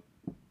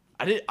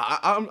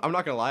 I'm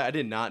not gonna lie. I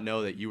did not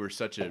know that you were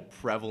such a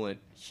prevalent,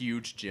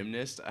 huge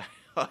gymnast.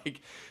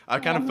 I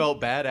kind of felt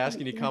bad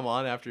asking you to come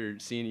on after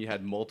seeing you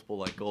had multiple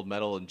like gold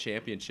medal and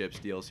championships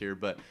deals here,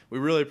 but we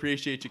really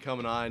appreciate you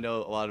coming on. I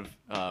know a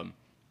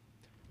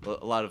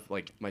lot of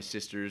like my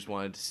sisters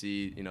wanted to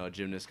see a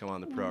gymnast come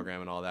on the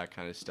program and all that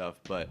kind of stuff,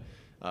 but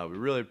we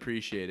really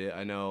appreciate it.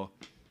 I know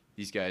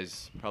these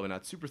guys probably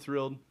not super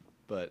thrilled,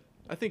 but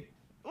I think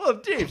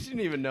James, you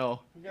didn't even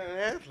know. We got an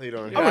athlete on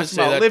I'm here. gonna gonna say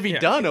say that- Livy yeah.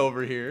 Dunn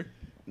over here.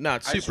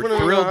 Not I just super wanna know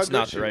how thrilled's good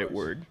not she the right was.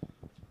 word.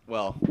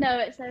 Well, No,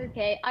 it's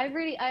okay. I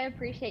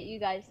appreciate you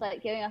guys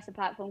like giving us a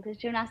platform because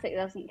gymnastics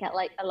doesn't get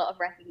like a lot of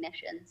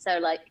recognition. So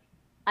like,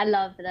 I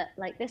love that.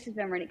 Like this has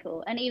been really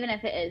cool, and even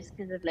if it is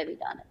because of Libby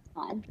Dunn, it's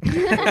fine.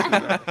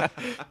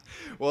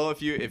 well,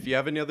 if you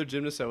have any other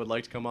gymnasts that would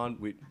like to come on,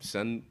 we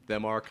send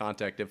them our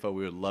contact info.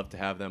 We would love to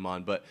have them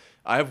on. But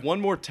I have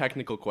one more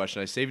technical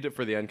question. I saved it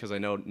for the end because I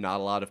know not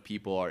a lot of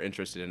people are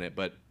interested in it.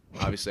 But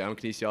obviously, I'm a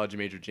kinesiology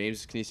major. James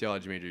is a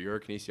kinesiology major. You're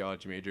a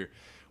kinesiology major.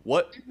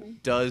 What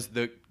does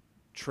the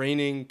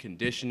training,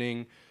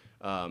 conditioning,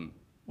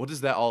 what does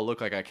that all look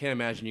like? I can't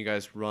imagine you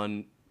guys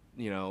run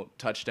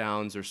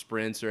touchdowns or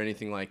sprints or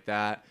anything like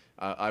that.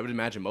 I would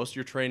imagine most of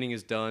your training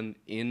is done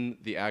in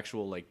the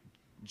actual like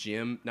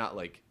gym, not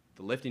like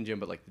the lifting gym,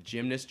 but like the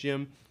gymnast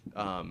gym.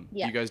 Do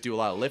you guys do a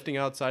lot of lifting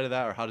outside of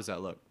that, or how does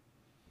that look?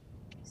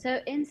 So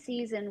in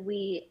season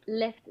we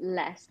lift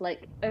less.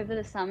 Like over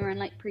the summer and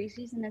like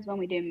preseason is when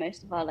we do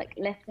most of our like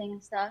lifting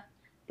and stuff.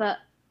 But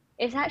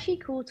it's actually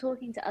cool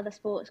talking to other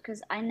sports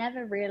because I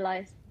never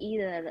realized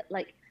either that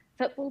like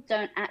football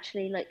don't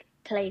actually like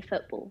play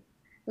football.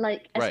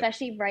 Like Right.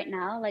 especially right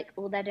now, like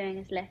all they're doing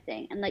is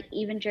lifting, and like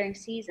even during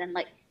season,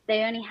 like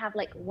they only have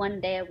like one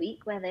day a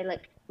week where they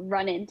like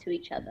run into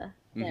each other.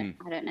 Yeah,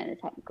 I don't know the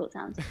technical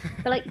terms,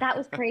 but like that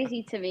was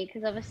crazy to me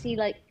because obviously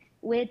like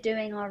we're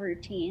doing our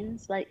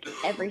routines like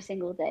every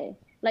single day.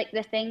 Like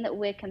the thing that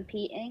we're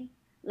competing,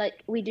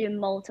 like we do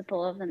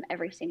multiple of them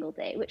every single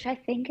day, which I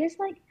think is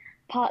like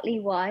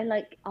partly why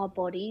like our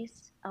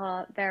bodies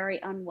are very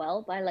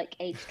unwell by like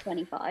age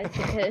 25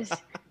 because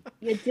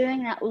you're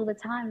doing that all the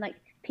time. Like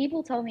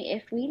people told me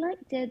if we like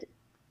did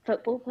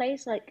football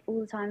plays like all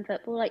the time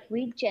football, like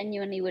we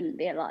genuinely wouldn't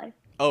be alive.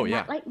 Oh And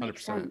yeah, that like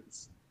makes 100%.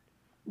 sense.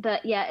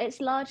 But yeah,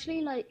 it's largely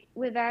like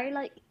we're very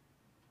like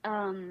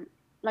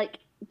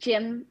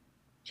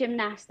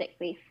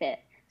gymnastically fit.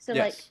 So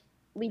like Yes.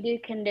 we do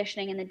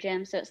conditioning in the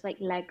gym, so it's like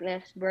leg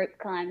lifts, rope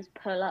climbs,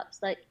 pull-ups,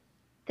 like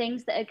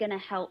things that are going to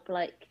help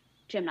like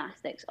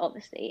gymnastics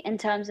obviously. In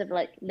terms of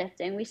like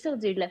lifting, we still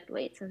do lift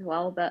weights as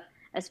well, but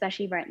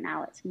especially right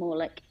now it's more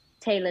like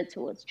tailored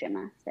towards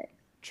gymnastics.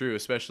 True,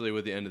 especially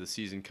with the end of the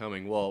season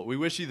coming. Well, we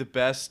wish you the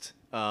best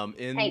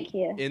Thank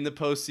you. in the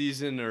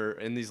postseason or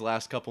in these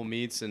last couple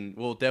meets, and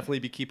we'll definitely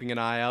be keeping an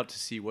eye out to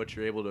see what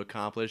you're able to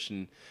accomplish.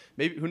 And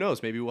maybe, who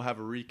knows, maybe we'll have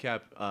a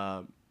recap,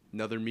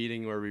 another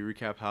meeting where we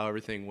recap how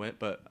everything went.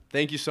 But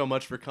thank you so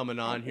much for coming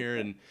on here,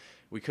 and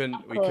we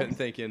couldn't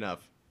thank you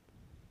enough.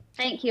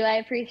 Thank you. I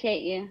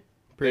appreciate you.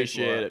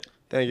 Appreciate it.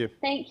 Thank you.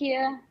 Thank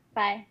you.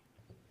 Bye.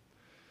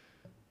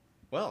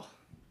 Well,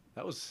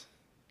 that was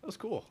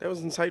cool. That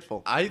was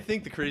insightful. I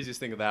think the craziest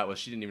thing of that was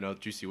she didn't even know what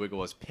Juicy Wiggle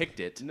was. Picked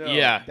it. No,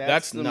 Yeah,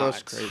 that's the nuts.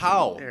 most crazy.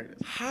 How? There it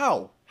is.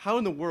 How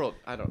in the world?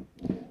 I don't.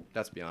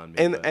 That's beyond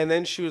me. And but- and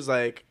then she was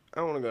like,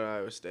 I want to go to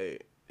Iowa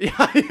State. yeah,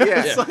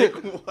 it's like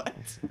what?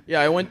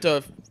 Yeah, I went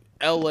to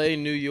L.A.,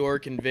 New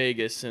York, and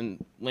Vegas,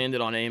 and landed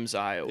on Ames,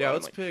 Iowa. Yeah, I'm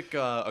let's like, pick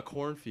a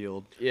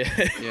cornfield. yeah,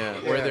 Yeah,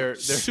 where they're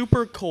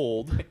super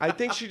cold. I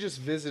think she just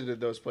visited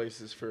those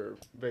places for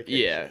vacation.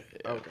 Yeah.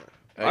 Okay.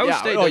 Iowa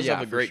State does have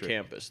a for great sure.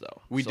 campus,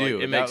 though. We So, do.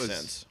 Like, it That makes was-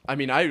 sense. I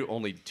mean, I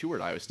only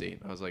toured Iowa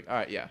State. I was like, all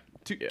right, yeah,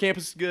 Yeah.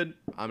 campus is good.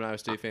 I'm an Iowa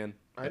State fan.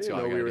 I That's didn't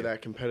all know we gotta were do.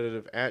 that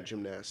competitive at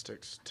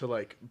gymnastics to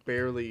like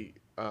barely.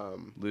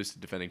 Lose to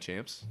defending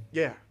champs.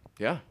 Yeah.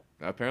 Yeah,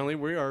 apparently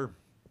we are.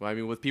 Well, I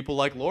mean, with people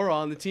like Laura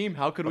on the team,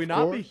 how could we Of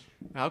not be? course.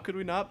 How could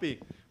we not be?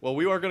 Well,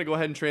 we are going to go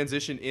ahead and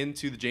transition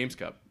into the James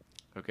Cup.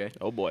 Okay.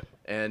 Oh boy.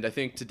 And I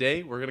think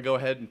today we're going to go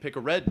ahead and pick a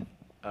red.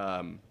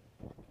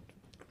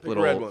 Pick a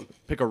red one.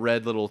 Pick a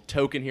red little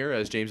token here,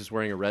 as James is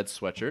wearing a red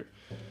sweatshirt.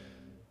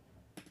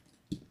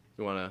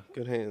 You wanna?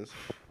 Good hands.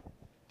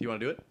 Do you wanna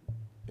do it?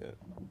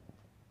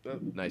 Yeah.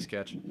 Nice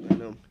catch, I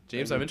know.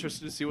 James. I'm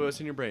interested to see what's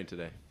in your brain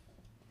today.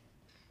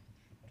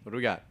 What do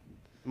we got?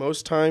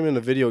 Most time in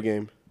a video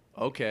game.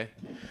 Okay.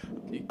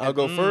 I'll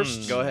go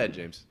first. Go ahead,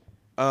 James.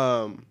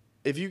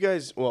 If you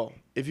guys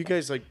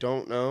like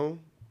don't know,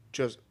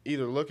 just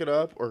either look it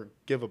up or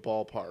give a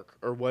ballpark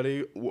or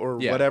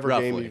Yeah, whatever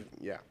roughly. game.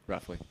 Yeah.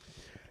 Roughly.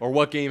 Or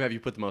what game have you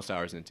put the most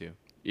hours into?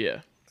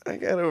 Yeah. I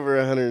got over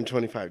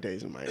 125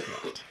 days in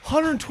Minecraft.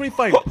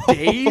 125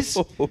 days,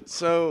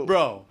 So,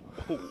 bro.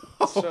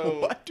 So-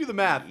 What? Do the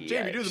math,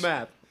 Jamie. Do the Yikes.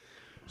 math.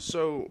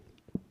 so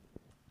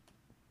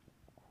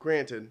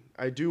granted,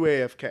 I do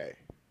AFK.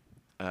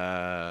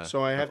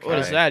 So I have What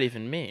does Okay. that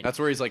even mean? That's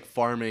where he's like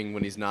farming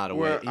when he's not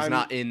away. Where He's I'm-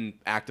 not in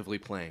actively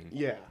playing.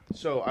 Yeah.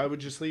 So I would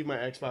just leave my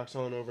Xbox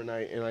on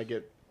overnight and I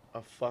get a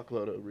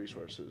fuckload of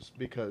resources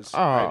because Oh,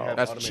 I have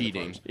That's automated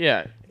cheating. farms.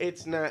 Yeah,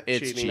 It's not It's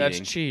cheating. cheating. That's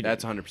cheating.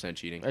 That's 100%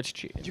 cheating. that's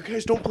cheating. You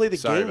guys don't play the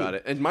Sorry game. about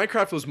it. And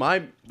Minecraft was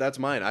that's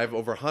mine. I have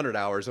over 100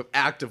 hours of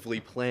actively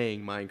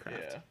playing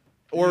Minecraft. Yeah.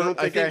 Or Or you don't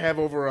think I have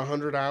over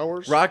 100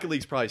 hours? Rocket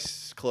League's probably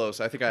close.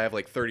 I think I have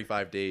like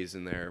 35 days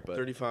in there, but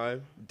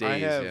 35. days, I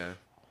have yeah.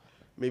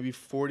 maybe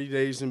 40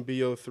 days in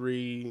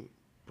BO3,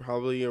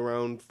 probably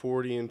around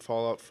 40 in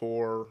Fallout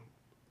 4,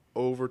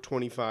 over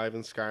 25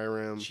 in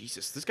Skyrim.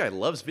 Jesus, this guy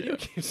loves video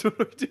games. What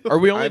do we do? Are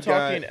we only I've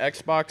got- talking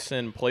Xbox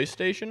and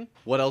PlayStation?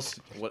 What else?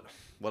 What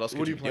else? What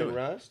could do you be play, doing?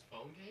 Rust?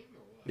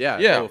 Yeah,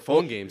 Yeah, oh, phone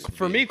well, games. would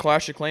For be- me,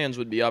 Clash of Clans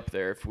would be up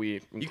there if we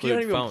you include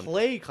can't even phone.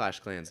 play Clash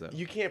Clans though.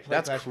 You can't play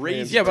That's Clash of crazy.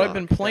 Clans Yeah, but Stop. I've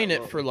been playing That it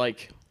long. for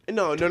like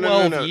No,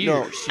 12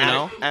 years, you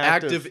know?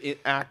 Active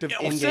active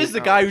Oh, in-game says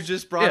the guy who hours.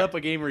 just brought Yeah. up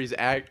a game where he's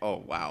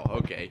Oh wow,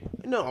 okay.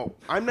 No,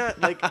 I'm not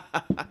like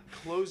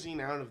closing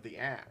out of the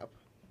app.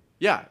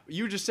 Yeah,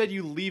 you just said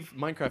you leave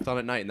Minecraft on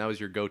at night, and that was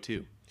your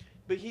go-to.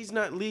 But he's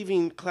not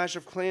leaving Clash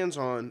of Clans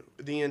on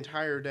the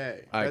entire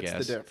day. I That's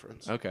guess. the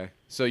difference. Okay,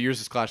 so yours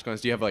is Clash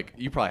Clans. Do you have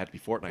you probably have to be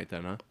Fortnite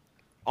then, huh?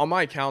 on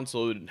my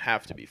console, it would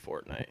have to be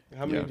Fortnite.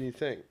 How many Yeah. do you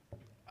think?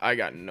 I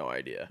got no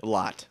idea. A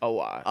lot. A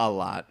lot. A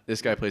lot.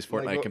 This guy plays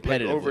Fortnite Like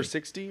competitively. over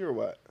 60 or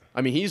what?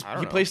 I mean, I he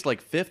don't know. placed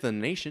like 5th in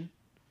the nation.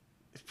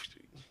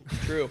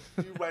 True.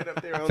 You right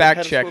up there on Fact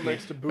the check pedestal me.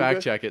 next to Booga,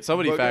 Fact check it.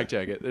 Somebody Booga, fact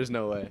check it. There's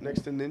no way.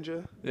 next to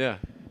Ninja. Yeah.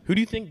 Who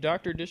do you think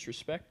Dr.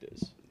 Disrespect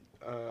is?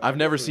 I've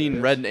never know who seen it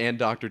is. Red and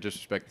Doctor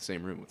Disrespect the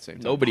same room at the same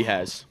time. Nobody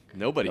has.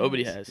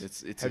 Nobody has.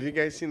 It's Have you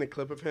guys seen the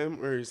clip of him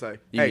where he's like,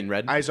 You "Hey, mean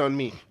Red? eyes on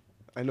me"?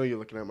 I know you're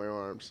looking at my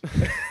arms.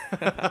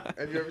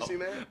 Have you ever seen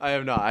that? I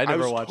have not. I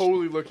never was watched.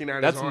 totally looking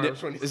at That's his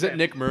arms when he Is said it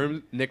Nick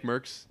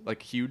Merckx?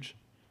 Like huge?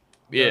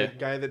 Yeah. The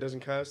guy that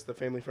doesn't cuss, the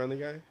family-friendly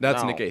guy.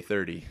 That's No. Nick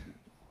A30.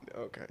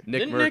 Okay.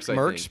 Nick Didn't Merckx. Nick I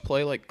Merckx think.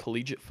 play like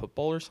collegiate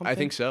football or something? I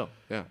think so.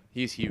 Yeah,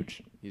 he's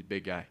huge. He's a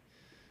big guy.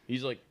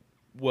 He's like,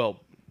 well,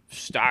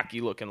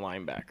 stocky looking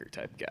linebacker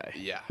type guy.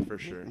 Yeah, for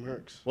sure.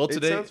 Works. Well, it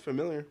today- sounds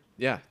familiar.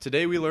 Yeah,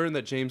 today we learned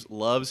that James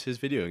loves his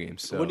video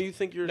games. So. What do you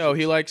think yours? No, is?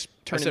 he likes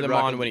turning said them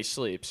Rocket on League. when he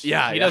sleeps.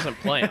 Yeah, he yeah. doesn't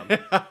play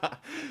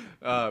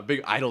them.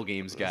 Big idle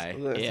games guy.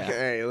 Listen, Yeah.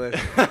 Hey,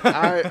 listen.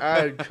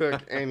 I'd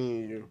cook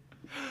any of you.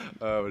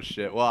 Oh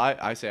shit. Well,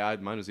 I say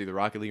mine was either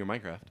Rocket League or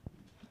Minecraft.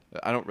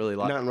 I don't really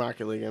like. Not in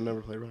Rocket League. I've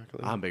never played Rocket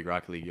League. I'm a big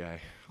Rocket League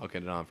guy. I'll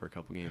get it on for a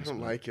couple I games. don't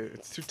but like it.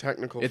 It's too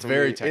technical. It's for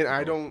very me. And I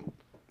technical. don't.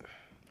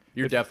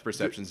 Your depth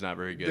perception's not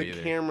very good The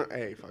either. camera.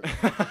 Hey,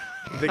 fuck.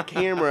 The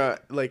camera,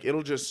 like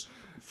it'll just.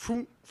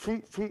 Foom,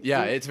 foom, foom,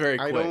 Yeah, foom. it's very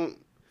I quick. don't.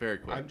 Very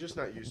quick. I'm just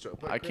not used to it.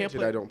 But I can't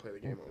play. I don't play the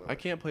game on that. I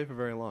can't play for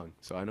very long,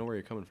 so I know where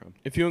you're coming from.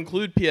 If you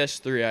include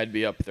PS3, I'd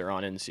be up there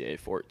on NCAA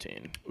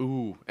 14.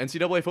 Ooh,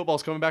 NCAA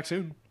football's coming back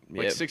soon.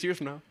 Like Yep. 6 years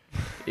from now.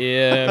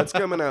 Yeah, That's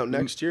coming out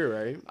next year,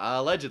 right?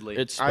 Allegedly.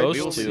 it's I will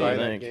supposed see to. I that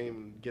think.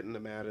 game getting to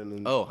Madden.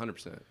 And Oh,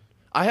 100%.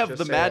 I have Just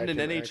the say Madden I and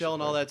can NHL actually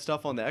and all play. that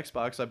stuff on the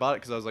Xbox. I bought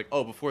it because I was like,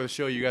 oh, before the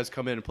show, you guys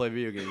come in and play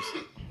video games.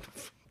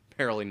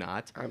 Apparently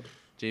not.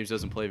 James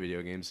doesn't play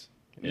video games.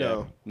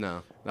 No,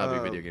 No, not a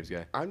big video games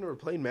guy. I've never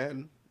played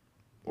Madden.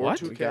 Or What?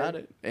 2K. We got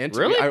it. And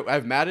Really? I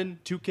have Madden,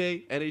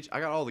 2K, NH. I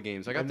got all the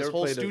games. I got I've this never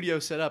whole played it. studio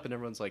set up, and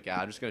everyone's like, yeah,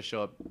 I'm just going to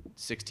show up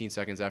 16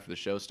 seconds after the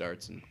show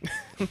starts. And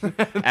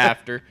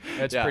After.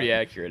 That's Yeah. pretty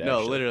accurate. No,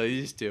 actually. literally,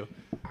 these two.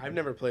 I've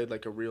never played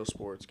like a real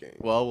sports game.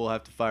 Well, we'll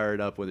have to fire it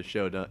up when the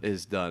show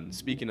is done.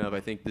 Speaking of, I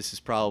think this is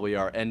probably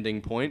our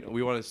ending point.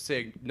 We want to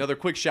say another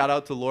quick shout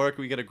out to Laura.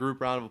 Can we get a group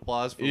round of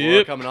applause for Laura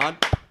Yep. coming on?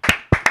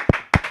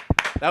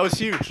 That was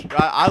huge.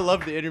 I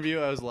loved the interview.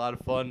 It was a lot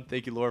of fun.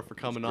 Thank you, Laura, for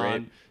coming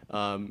great.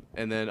 on.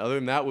 And then other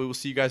than that, we will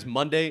see you guys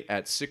Monday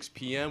at 6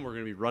 p.m. We're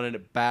going to be running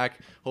it back.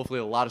 Hopefully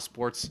a lot of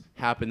sports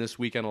happen this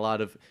weekend, a lot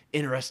of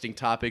interesting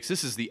topics.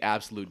 This is the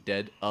absolute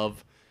dead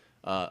of,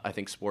 I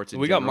think, sports in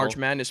We got general. March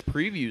Madness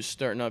previews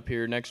starting up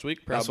here next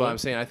week. Probably. That's what I'm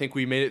saying. I think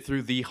we made it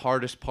through the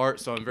hardest part,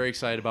 so I'm very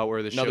excited about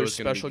where the show Another is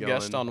going to be special going.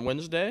 guest on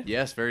Wednesday.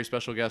 Yes, very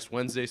special guest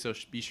Wednesday, so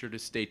be sure to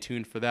stay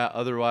tuned for that.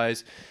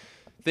 Otherwise,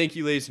 thank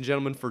you, ladies and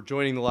gentlemen, for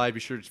joining the live. Be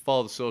sure to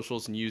follow the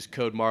socials and use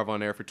code Marv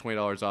on air for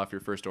 $20 off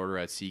your first order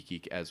at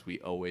SeatGeek, as we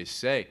always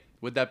say.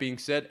 With that being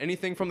said,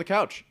 anything from the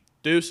couch?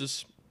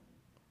 Deuces.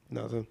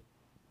 Nothing.